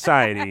spell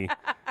society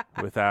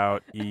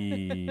without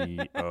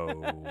E-O-N-I.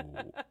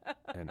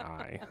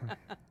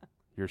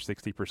 You're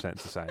 60%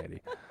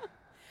 society.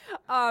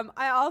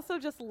 I also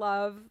just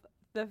love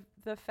the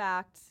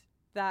fact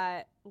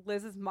that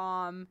Liz's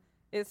mom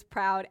is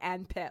proud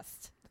and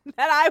pissed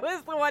that I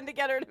was the one to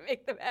get her to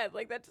make the bed.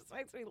 Like, that just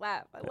makes me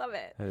laugh. I love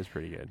it. That is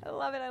pretty good. I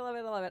love it.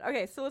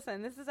 Okay, so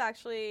listen, this is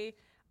actually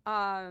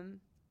there.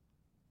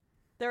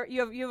 You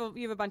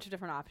have a bunch of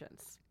different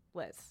options,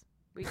 Liz.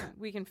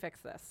 We can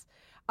fix this.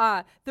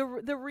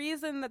 The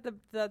reason that the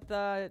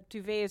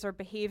duvets are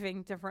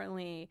behaving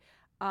differently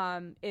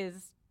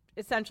is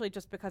essentially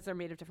just because they're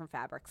made of different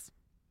fabrics.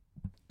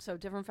 So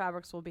different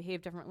fabrics will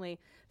behave differently.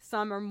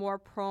 Some are more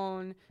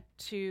prone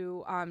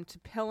to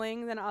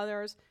pilling than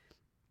others.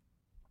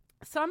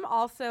 Some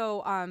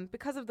also,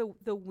 because of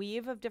the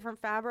weave of different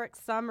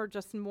fabrics, some are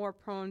just more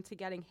prone to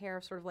getting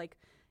hair sort of like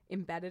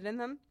embedded in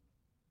them.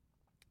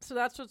 So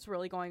that's what's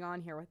really going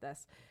on here with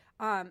this.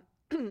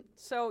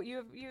 So you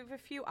have a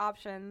few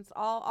options.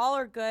 All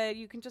are good.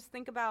 You can just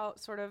think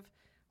about sort of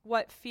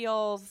what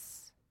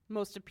feels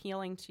most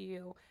appealing to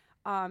you.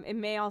 It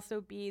may also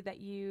be that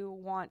you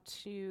want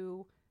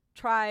to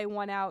try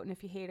one out, and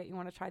if you hate it, you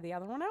want to try the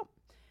other one out.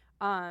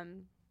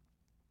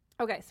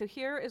 Okay, so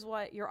here is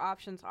what your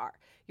options are.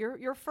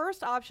 Your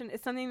first option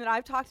is something that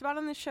I've talked about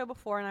on this show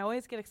before, and I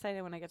always get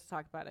excited when I get to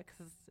talk about it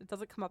because it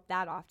doesn't come up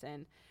that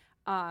often.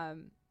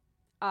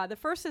 The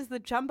first is the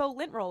jumbo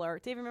lint roller.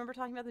 Dave, remember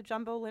talking about the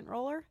jumbo lint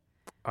roller?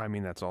 I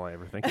mean, that's all I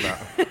ever think about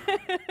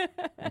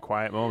in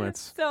quiet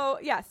moments. So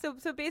yeah, so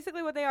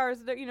basically what they are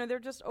is they're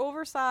just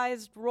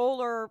oversized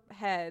roller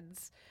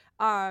heads.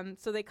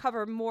 So they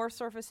cover more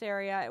surface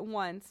area at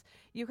once.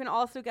 You can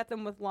also get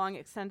them with long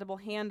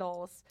extendable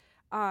handles.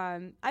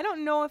 I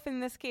don't know if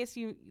in this case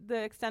the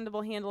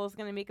extendable handle is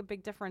going to make a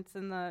big difference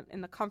in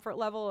the comfort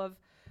level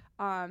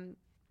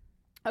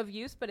of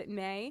use, but it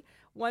may.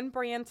 One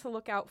brand to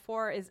look out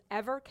for is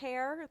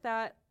Evercare.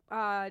 That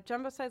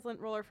jumbo size lint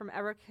roller from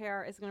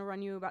Evercare is going to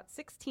run you about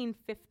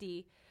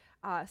 $16.50,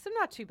 so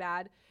not too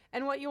bad.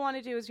 And what you want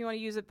to do is you want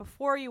to use it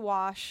before you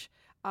wash.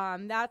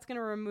 That's going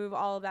to remove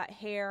all of that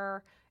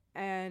hair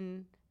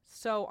and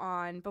so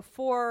on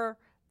before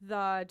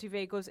the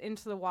duvet goes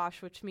into the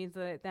wash, which means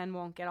that it then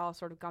won't get all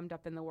sort of gummed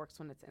up in the works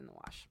when it's in the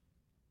wash.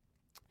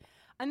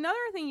 Another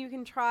thing you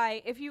can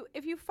try, if you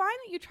find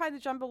that you try the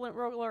jumbo lint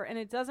roller and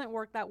it doesn't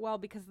work that well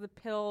because the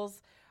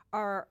pills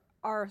are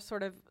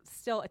sort of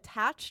still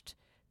attached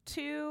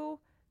to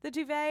the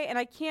duvet, and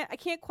I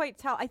can't quite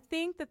tell. I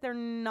think that they're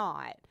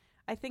not.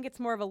 I think it's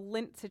more of a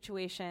lint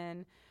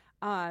situation.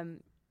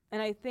 And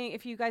I think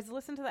if you guys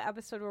listen to the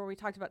episode where we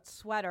talked about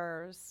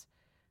sweaters,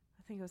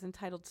 I think it was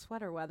entitled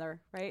Sweater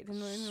Weather, right?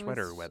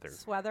 Sweater weather.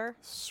 Sweater?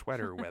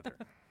 Sweater weather.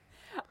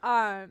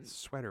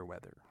 Sweater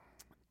weather.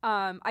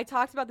 I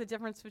talked about the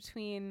difference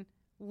between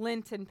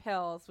lint and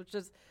pills, which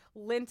is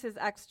lint is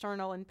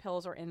external and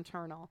pills are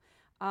internal.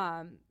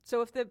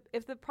 So if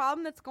the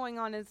problem that's going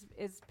on is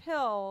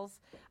pills,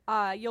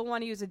 you'll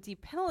want to use a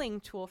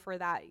depilling tool for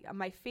that.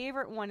 My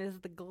favorite one is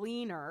the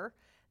Gleaner.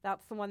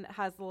 That's the one that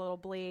has the little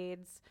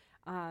blades,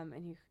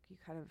 and you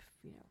kind of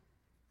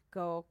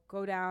go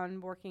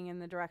down, working in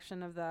the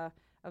direction of the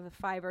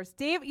fibers.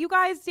 Dave, you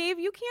can't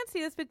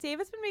see this, but Dave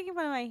has been making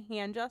fun of my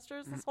hand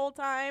gestures this whole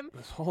time.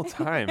 This whole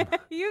time. This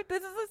is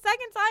the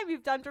second time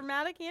you've done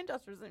dramatic hand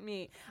gestures at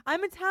me.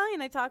 I'm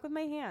Italian. I talk with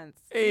my hands.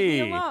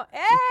 Leave me alone.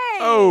 Hey!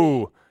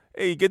 Oh!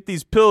 Hey, get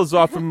these pills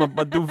off of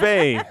my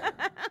duvet.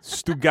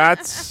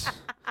 Stugats.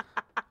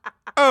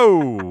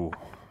 Oh!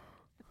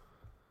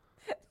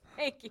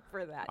 Thank you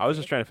for that. I was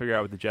just trying to figure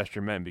out what the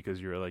gesture meant because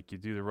you were like, you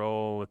do the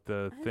roll with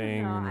the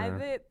thing. I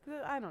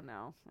don't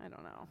know.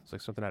 It's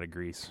like something out of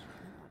Grease. I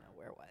don't know,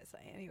 where was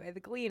I? Anyway,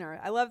 the Gleaner.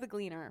 I love the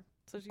Gleaner.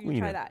 So you can try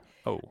Gleaner. that.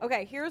 Oh.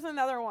 Okay, here's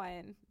another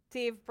one.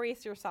 Dave,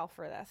 brace yourself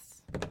for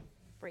this.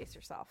 Brace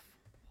yourself.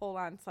 Hold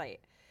on tight.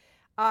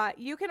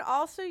 You can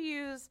also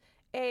use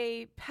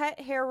a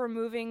pet hair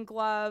removing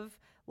glove,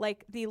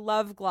 like the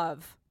Love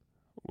Glove.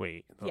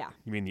 Wait. Yeah.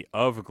 You mean the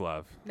of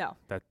glove? No.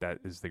 That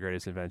is the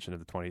greatest invention of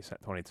the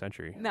 20th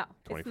century. No.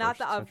 21st It's not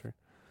the of. century.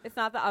 It's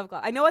not the of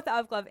glove. I know what the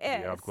of glove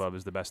is. The of glove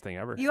is the best thing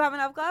ever. You have an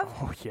of glove?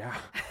 Oh, yeah.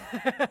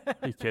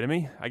 Are you kidding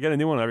me? I get a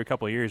new one every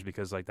couple of years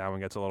because like that one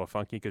gets a little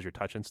funky because you're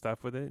touching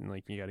stuff with it and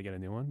like you got to get a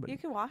new one. But You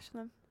can wash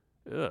them.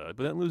 but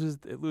it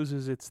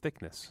loses its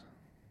thickness.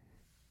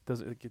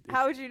 Does it?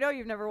 How would you know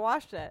you've never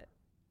washed it?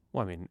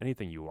 Well, I mean,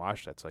 anything you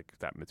wash that's like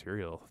that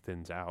material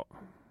thins out.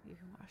 You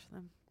can wash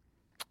them.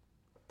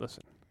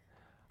 Listen,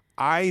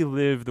 I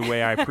live the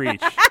way I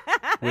preach,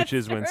 which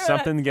is when true,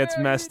 something that's gets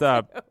true, messed me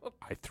up, too.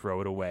 I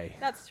throw it away.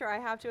 That's true. I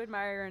have to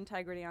admire your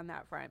integrity on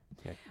that front.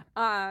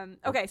 Okay.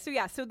 Okay. So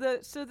yeah. So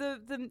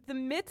the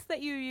mitts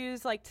that you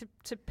use like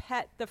to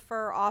pet the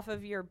fur off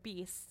of your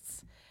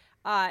beasts.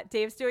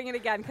 Dave's doing it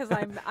again because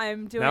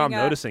I'm doing. Now I'm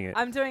noticing it.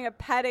 I'm doing a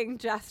petting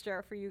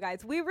gesture for you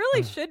guys. We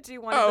really should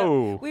do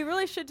one. We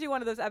really should do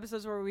one of those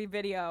episodes where we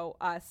video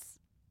us,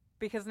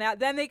 because now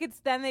then they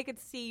could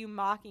see you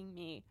mocking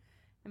me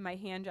and my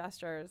hand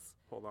gestures.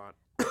 Hold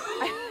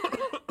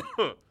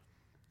on.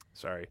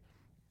 Sorry.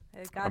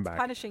 God's back.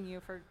 punishing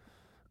you for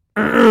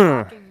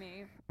mocking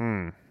me.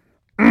 So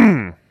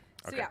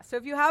Okay. yeah, so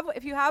if you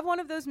have one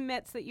of those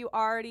mitts that you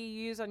already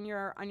use on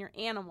your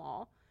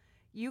animal,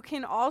 you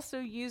can also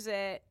use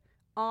it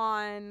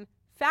on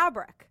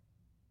fabric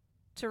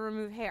to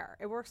remove hair.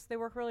 They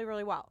work really,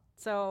 really well.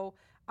 So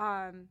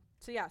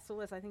so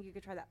Liz, I think you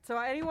could try that. So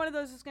any one of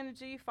those is going to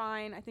do you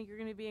fine. I think you're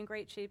going to be in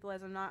great shape,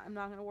 Liz. I'm not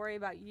going to worry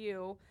about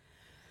you.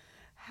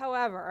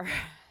 However,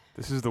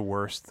 This is the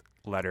worst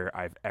letter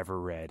I've ever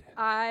read.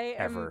 I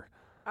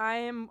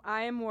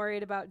am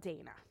worried about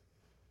Dana.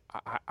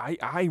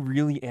 I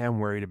really am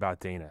worried about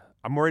Dana.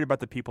 I'm worried about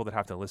the people that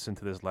have to listen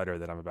to this letter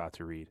that I'm about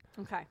to read.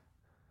 Okay.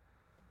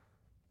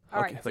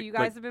 All right, so you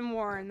guys have been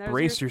warned.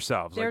 Brace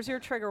yourselves. There's your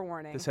trigger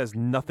warning. This has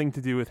nothing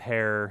to do with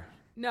hair.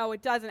 No,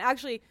 it doesn't.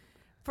 Actually,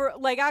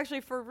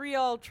 for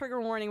real trigger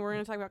warning, we're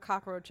going to talk about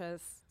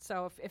cockroaches.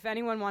 So if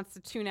anyone wants to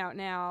tune out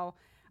now,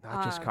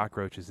 Not just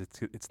cockroaches.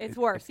 it's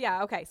worse.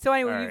 Yeah. Okay. So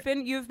anyway, All right.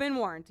 you've been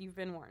warned. You've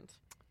been warned.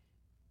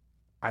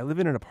 I live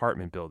in an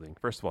apartment building.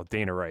 First of all,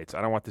 Dana writes.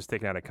 I don't want this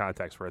taken out of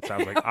context where it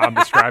sounds like I'm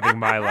describing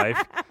my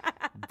life.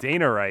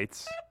 Dana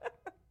writes,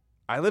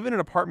 I live in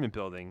an apartment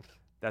building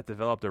that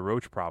developed a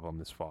roach problem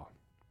this fall.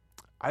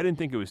 I didn't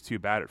think it was too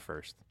bad at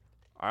first.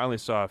 I only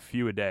saw a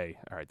few a day.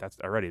 All right, that's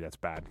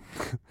bad.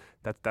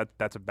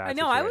 that's a bad I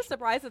know. I was situation.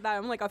 surprised at that.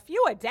 I'm like, a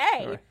few a day.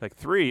 All right, like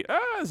 3.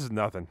 This is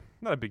nothing.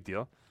 Not a big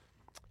deal.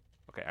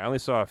 Okay, I only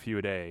saw a few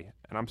a day,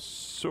 and I'm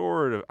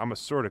a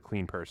sort of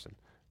clean person.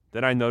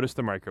 Then I noticed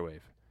the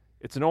microwave.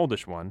 It's an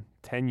oldish one,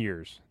 10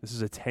 years. This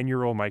is a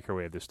 10-year-old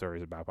microwave this story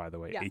is about, by the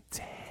way. Yeah. A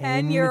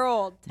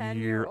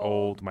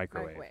 10-year-old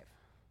microwave.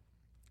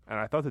 And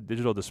I thought the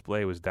digital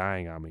display was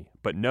dying on me.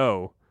 But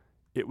no,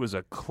 it was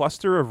a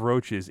cluster of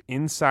roaches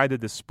inside the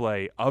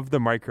display of the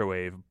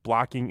microwave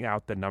blocking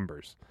out the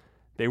numbers.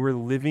 They were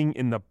living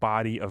in the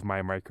body of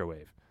my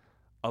microwave.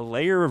 A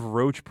layer of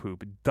roach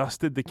poop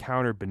dusted the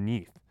counter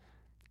beneath,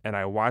 and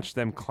I watched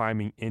them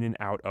climbing in and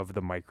out of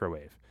the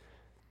microwave.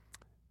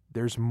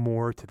 There's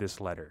more to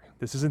this letter.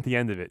 This isn't the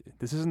end of it.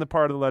 This isn't the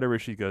part of the letter where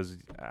she goes,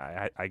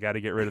 I got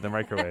to get rid of the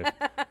microwave.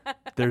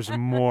 There's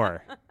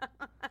more.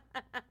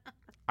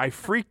 I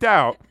freaked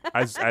out,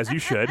 as you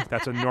should.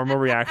 That's a normal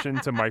reaction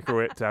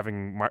to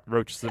having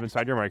roaches live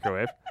inside your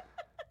microwave,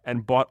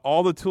 and bought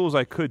all the tools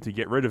I could to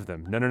get rid of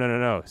them.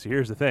 No. So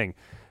here's the thing.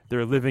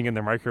 They're living in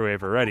the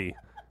microwave already.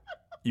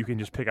 You can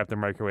just pick up the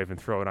microwave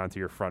and throw it onto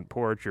your front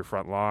porch, your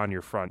front lawn,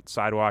 your front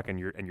sidewalk, and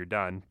you're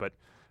done. But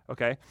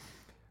okay.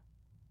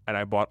 And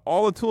I bought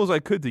all the tools I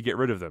could to get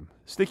rid of them.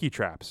 Sticky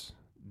traps.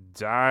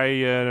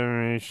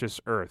 Diatomaceous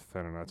earth. I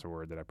don't know. That's a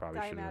word that I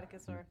probably should have.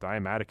 Diamaticus earth.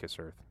 Diamaticus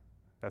earth.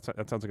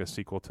 That sounds like a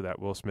sequel to that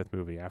Will Smith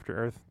movie, After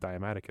Earth,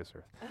 Diamaticus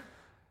earth.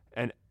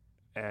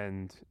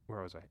 And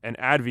where was I? And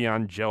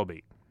Advion gel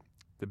bait.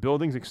 The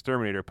building's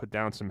exterminator put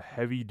down some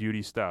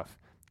heavy-duty stuff,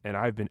 and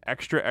I've been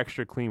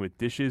extra clean with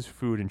dishes,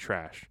 food, and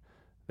trash.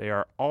 They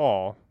are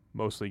all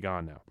mostly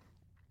gone now.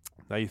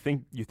 Now you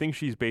think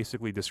she's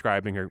basically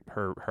describing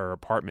her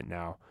apartment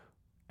now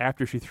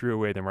after she threw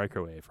away the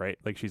microwave, right?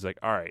 Like she's like,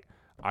 all right,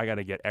 I got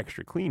to get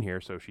extra clean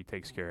here. So she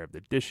takes care of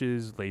the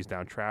dishes, lays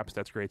down traps.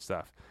 That's great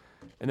stuff.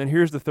 And then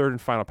here's the third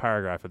and final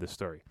paragraph of this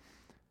story.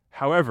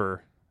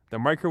 However, the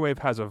microwave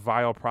has a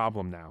vile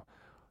problem now.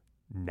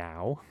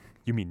 Now?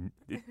 You mean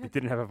it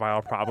didn't have a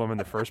vile problem in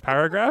the first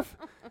paragraph?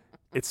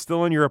 It's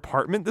still in your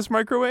apartment, this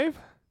microwave?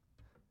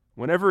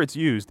 Whenever it's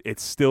used,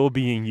 it's still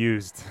being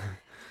used.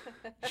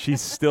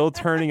 She's still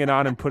turning it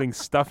on and putting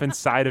stuff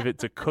inside of it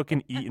to cook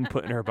and eat and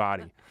put in her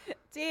body.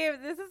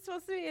 Dave, this is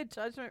supposed to be a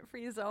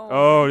judgment-free zone.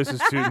 Oh, this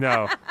is too,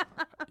 no.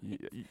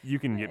 You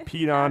can get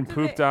peed on,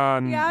 pooped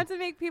on. You have to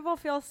make people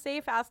feel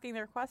safe asking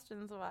their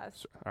questions of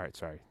us. All right,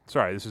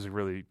 sorry. This is a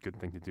really good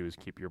thing to do is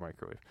keep your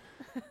microwave.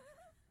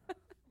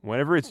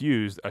 Whenever it's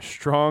used, a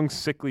strong,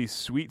 sickly,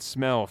 sweet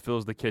smell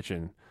fills the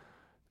kitchen.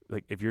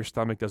 Like if your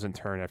stomach doesn't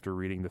turn after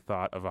reading the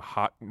thought of a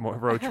hot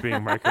roach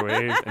being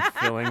microwaved and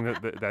filling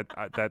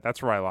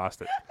that's where I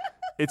lost it.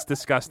 It's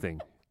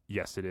disgusting.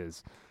 Yes, it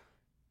is.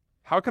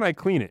 How can I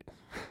clean it?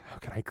 How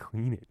can I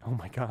clean it? Oh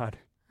my God.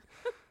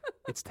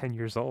 It's 10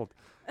 years old.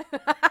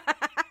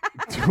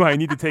 Do I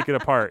need to take it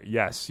apart?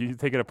 Yes, you need to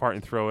take it apart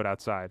and throw it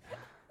outside.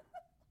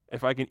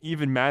 If I can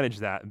even manage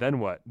that, then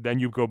what? Then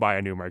you go buy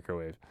a new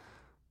microwave.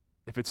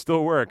 If it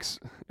still works,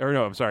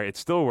 it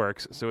still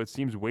works, so it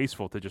seems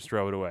wasteful to just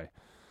throw it away.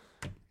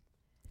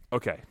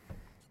 Okay.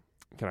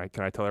 Can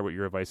I tell her what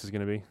your advice is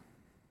going to be?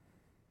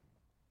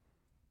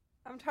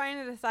 I'm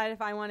trying to decide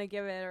if I want to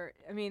give it or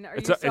are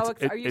It's you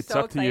up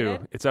excited? to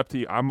you. It's up to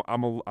you.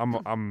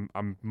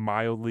 I'm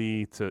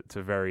mildly to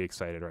very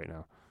excited right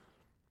now.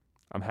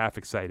 I'm half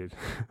excited.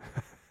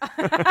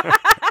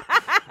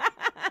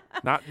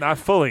 Not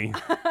fully.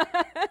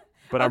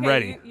 But I'm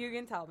ready. You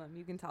can tell them.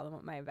 You can tell them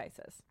what my advice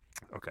is.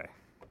 Okay.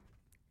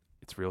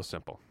 It's real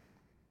simple.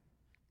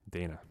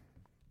 Dana,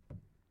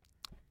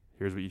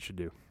 here's what you should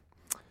do.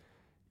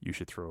 You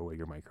should throw away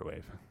your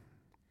microwave.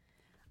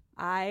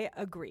 I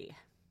agree.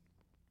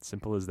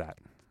 Simple as that.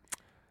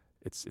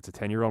 It's a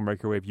 10-year-old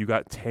microwave. You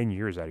got 10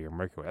 years out of your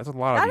microwave. That's a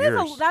lot of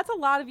years. That's a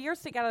lot of years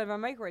to get out of a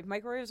microwave.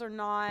 Microwaves are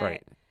not.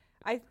 Right.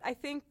 I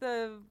think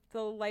the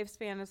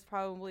lifespan is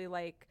probably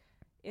like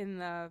in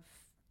the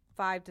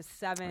 5 to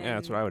 7. Yeah,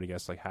 that's what I would have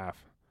guessed, like half.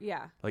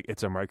 Yeah. Like,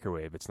 it's a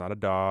microwave. It's not a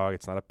dog.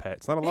 It's not a pet.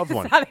 It's not a loved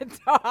one. It's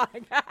not a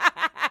dog.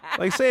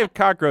 Like, say if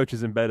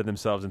cockroaches embedded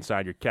themselves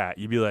inside your cat,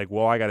 you'd be like,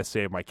 well, I got to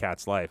save my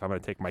cat's life. I'm going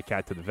to take my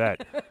cat to the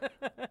vet.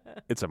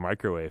 It's a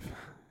microwave.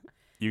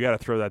 You got to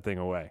throw that thing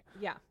away.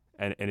 Yeah.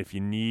 And if you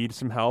need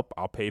some help,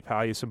 I'll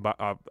PayPal you some.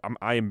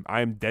 I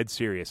am dead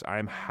serious. I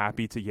am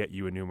happy to get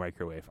you a new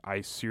microwave. I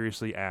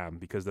seriously am,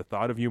 because the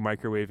thought of you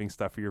microwaving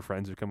stuff for your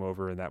friends who come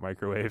over in that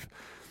microwave.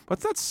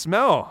 What's that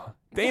smell,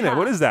 Dana? Yeah.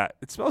 What is that?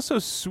 It smells so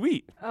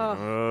sweet.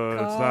 Oh,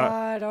 It's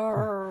God.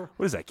 not.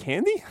 What is that?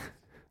 Candy?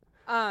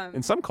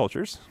 In some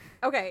cultures.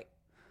 Okay.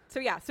 So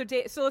yeah. So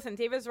listen,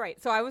 Dave is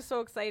right. So I was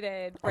so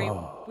excited. Right.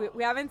 Oh.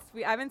 We haven't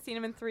seen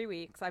him in 3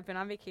 weeks. I've been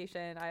on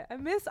vacation. I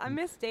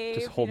miss Dave.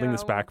 Just holding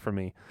this back from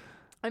me.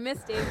 I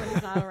miss Dave when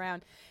he's not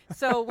around.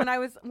 So when I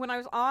was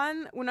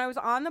on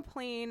the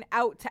plane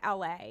out to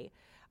LA,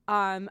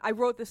 I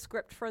wrote the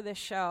script for this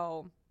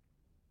show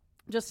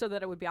just so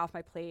that it would be off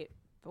my plate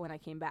when I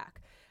came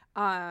back.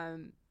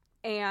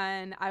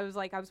 And I was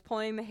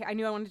pulling the hair. I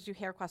knew I wanted to do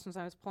hair questions.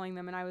 I was pulling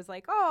them, and I was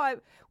like,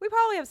 we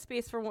probably have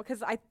space for one,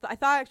 because I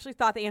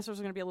thought the answers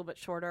were going to be a little bit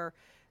shorter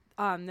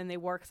than they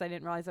were, because I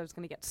didn't realize I was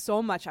going to get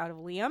so much out of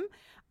Liam.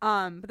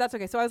 But that's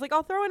okay. So I was like,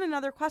 I'll throw in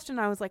another question.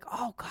 I was like,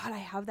 oh God, I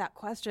have that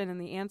question, and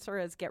the answer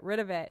is get rid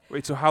of it.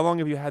 Wait, so how long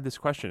have you had this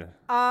question?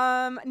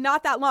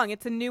 Not that long.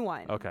 It's a new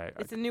one. Okay.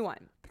 It's a new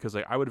one. Because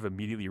I would have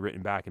immediately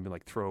written back and been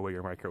like, throw away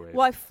your microwave.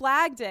 Well, I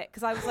flagged it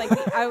because I was like,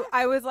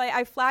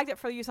 I flagged it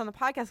for use on the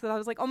podcast because I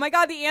was like, oh my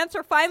God, the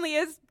answer finally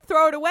is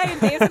throw it away,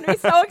 and Dave's gonna be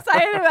so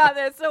excited about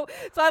this. So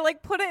I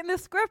put it in the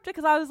script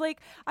because I was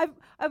like,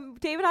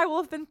 Dave and I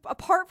will have been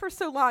apart for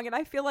so long, and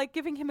I feel like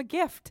giving him a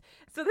gift.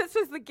 So this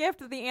was the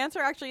gift. The answer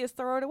actually is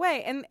throw it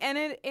away, and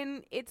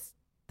it's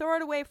throw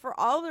it away for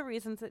all the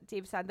reasons that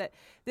Dave said, that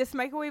this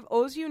microwave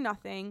owes you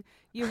nothing.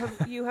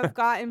 You have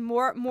gotten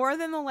more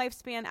than the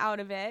lifespan out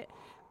of it.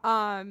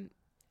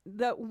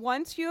 That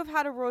once you have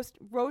had a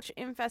roach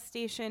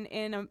infestation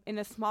in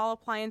a small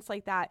appliance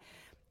like that,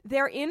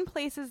 they're in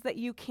places that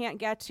you can't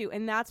get to,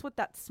 and that's what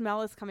that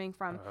smell is coming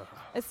from.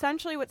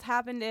 Essentially, what's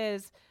happened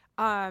is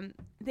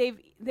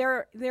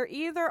there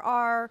either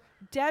are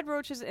dead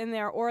roaches in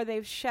there, or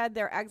they've shed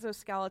their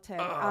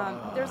exoskeleton.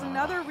 There's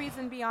another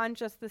reason beyond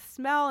just the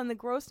smell and the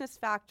grossness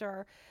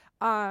factor,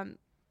 and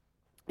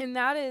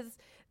that is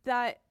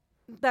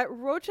that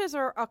roaches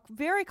are a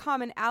very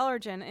common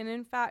allergen. And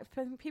in fact,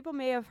 people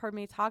may have heard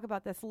me talk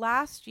about this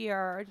last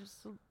year,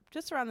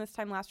 just around this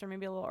time last year,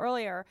 maybe a little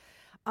earlier.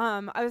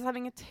 I was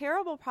having a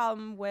terrible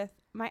problem with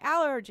my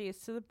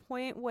allergies, to the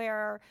point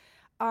where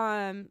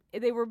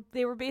they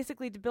were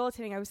basically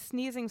debilitating. I was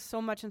sneezing so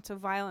much and so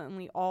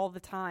violently all the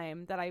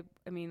time that it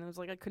was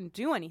like I couldn't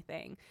do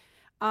anything.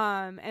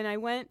 And I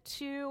went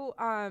to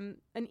an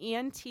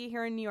ENT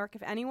here in New York.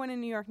 If anyone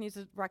in New York needs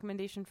a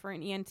recommendation for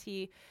an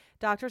ENT,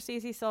 Dr.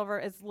 Stacy Silver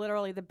is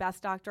literally the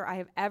best doctor I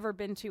have ever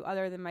been to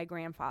other than my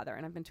grandfather.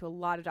 And I've been to a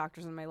lot of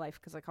doctors in my life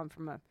because I come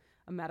from a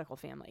medical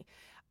family.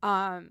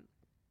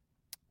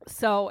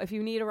 So if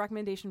you need a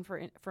recommendation for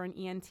an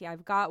ENT,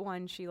 I've got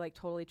one. She like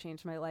totally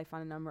changed my life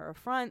on a number of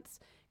fronts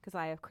because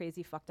I have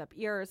crazy fucked up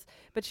ears.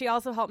 But she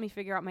also helped me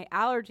figure out my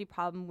allergy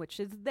problem, which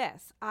is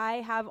this. I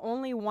have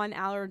only one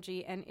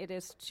allergy, and it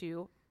is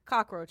to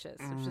cockroaches,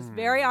 which is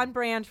very on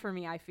brand for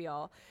me, I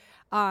feel.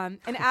 And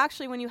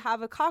actually, when you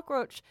have a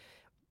cockroach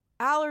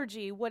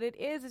allergy, what it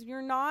is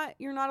you're not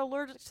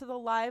allergic to the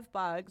live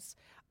bugs.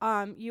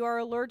 You are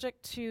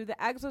allergic to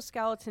the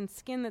exoskeleton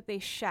skin that they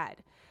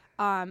shed.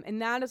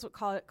 And that is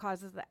what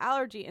causes the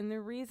allergy. And the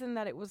reason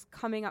that it was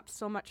coming up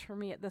so much for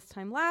me at this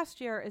time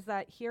last year is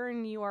that here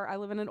in New York, I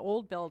live in an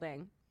old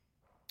building.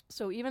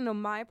 So even though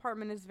my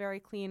apartment is very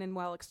clean and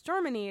well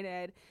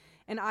exterminated,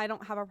 and I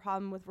don't have a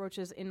problem with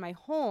roaches in my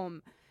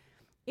home,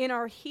 in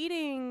our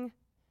heating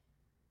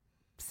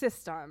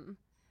system,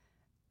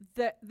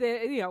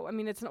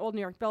 it's an old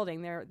New York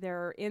building.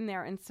 They're in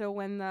there. And so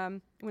when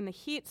the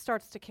heat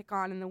starts to kick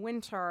on in the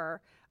winter,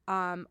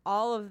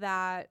 all of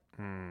that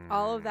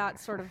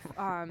sort of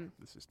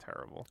this is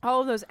terrible.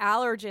 All of those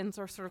allergens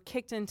are sort of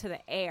kicked into the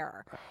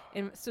air,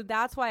 and so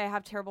that's why I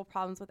have terrible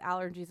problems with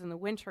allergies in the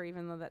winter,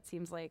 even though that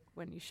seems like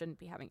when you shouldn't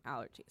be having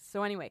allergies.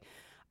 So anyway,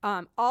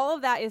 all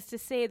of that is to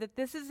say that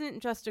this isn't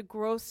just a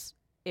gross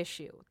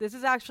issue. This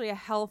is actually a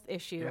health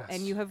issue, yes.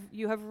 And you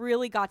have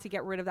really got to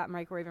get rid of that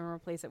microwave and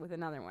replace it with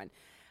another one.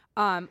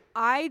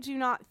 I do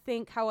not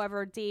think,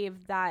 however,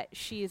 Dave, that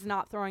she is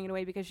not throwing it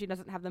away because she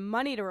doesn't have the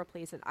money to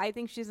replace it. I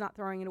think she's not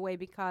throwing it away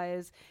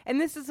because, and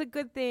this is a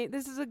good thing,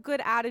 this is a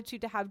good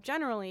attitude to have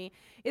generally,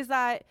 is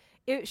that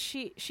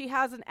she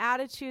has an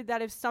attitude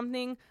that if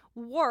something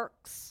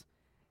works,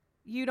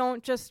 you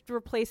don't just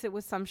replace it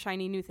with some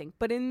shiny new thing.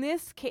 But in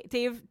this case,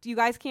 Dave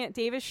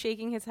is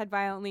shaking his head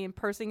violently and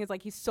pursing his,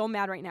 like, he's so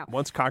mad right now.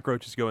 Once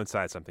cockroaches go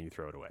inside something, you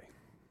throw it away.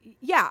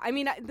 Yeah, I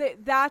mean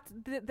that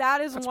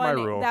is that's one. My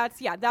rule.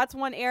 That's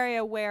one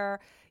area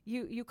where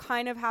you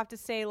kind of have to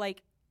say,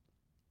 like,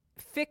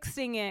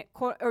 fixing it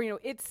or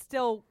it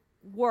still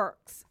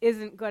works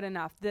isn't good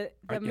enough. The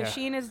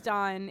machine is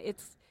done.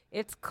 It's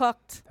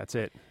cooked. That's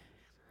it.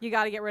 You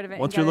got to get rid of it.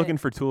 Once you're looking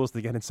for tools to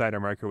get inside our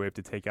microwave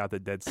to take out the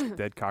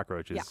dead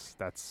cockroaches, yeah.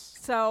 That's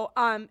so.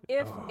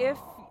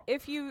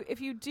 If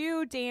you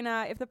do,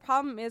 Dana, if the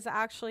problem is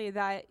actually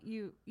that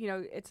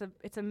it's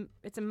a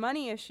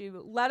money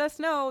issue, let us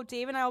know.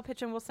 Dave and I will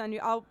pitch and we'll send you.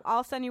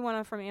 I'll send you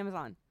one from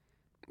Amazon.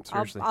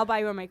 Seriously. I'll buy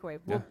you a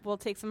microwave. Yeah. We'll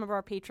take some of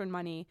our patron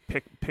money.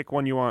 Pick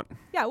one you want.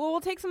 Yeah, well,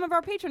 we'll take some of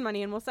our patron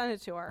money and we'll send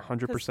it to her.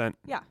 100%.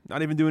 Yeah.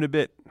 Not even doing a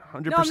bit.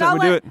 100%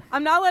 would do it.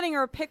 I'm not letting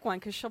her pick one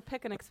because she'll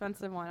pick an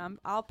expensive one.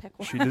 I'll pick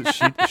one.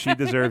 She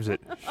deserves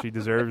it. She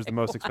deserves the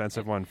most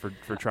expensive one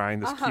for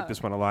trying to keep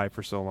this one alive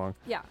for so long.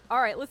 Yeah.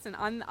 All right. Listen.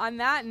 On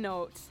that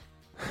note.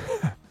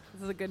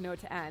 This is a good note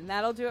to end.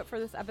 That'll do it for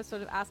this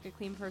episode of Ask a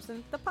Clean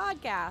Person, the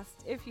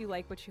podcast. If you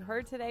like what you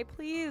heard today,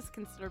 please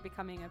consider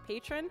becoming a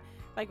patron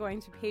by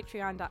going to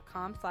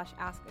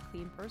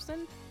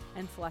patreon.com/askacleanperson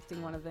and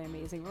selecting one of the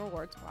amazing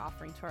rewards we're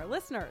offering to our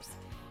listeners.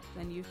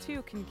 Then you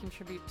too can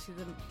contribute to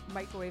the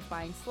microwave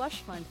buying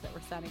slush fund that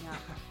we're setting up.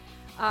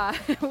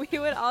 We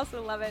would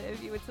also love it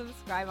if you would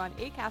subscribe on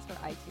Acast or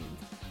iTunes.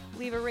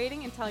 Leave a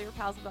rating and tell your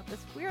pals about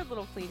this weird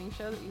little cleaning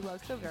show that you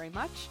love so very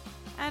much.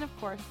 And of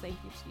course, thank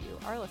you to you,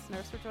 our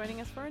listeners, for joining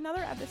us for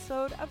another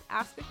episode of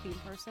Ask a Clean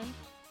Person,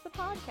 the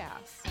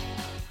podcast.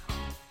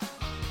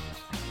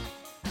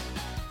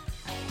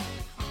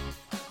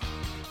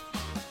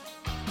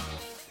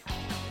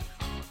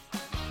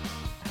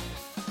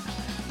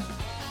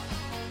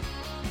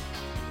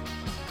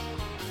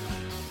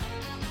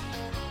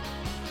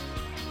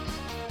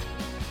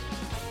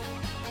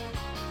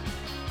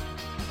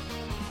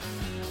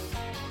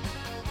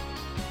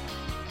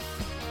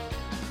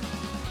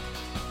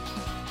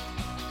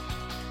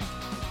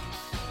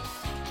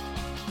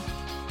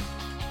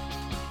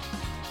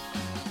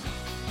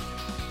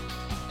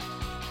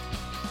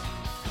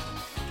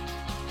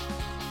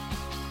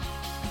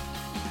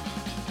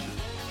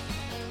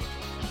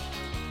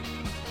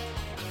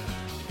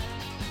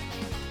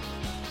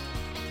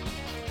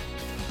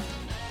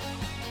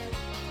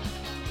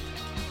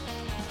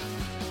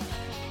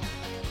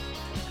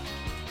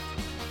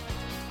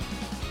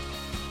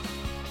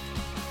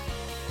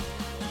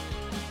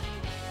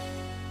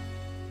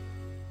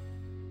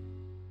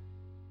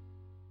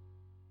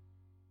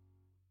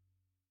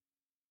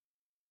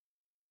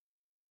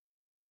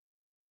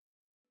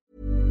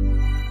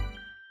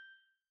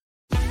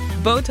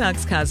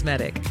 Botox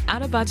Cosmetic,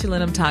 out of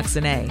botulinum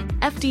toxin A,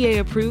 FDA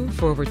approved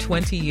for over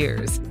 20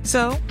 years.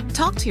 So,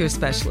 talk to your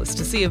specialist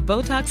to see if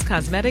Botox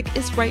Cosmetic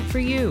is right for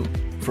you.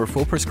 For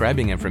full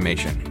prescribing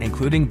information,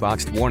 including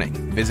boxed warning,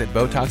 visit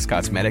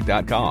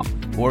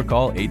BotoxCosmetic.com or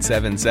call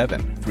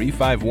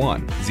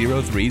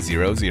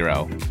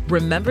 877-351-0300.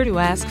 Remember to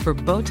ask for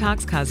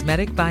Botox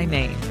Cosmetic by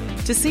name.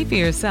 To see for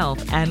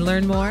yourself and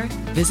learn more,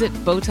 visit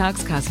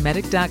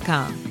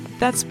BotoxCosmetic.com.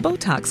 That's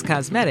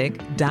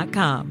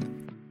BotoxCosmetic.com.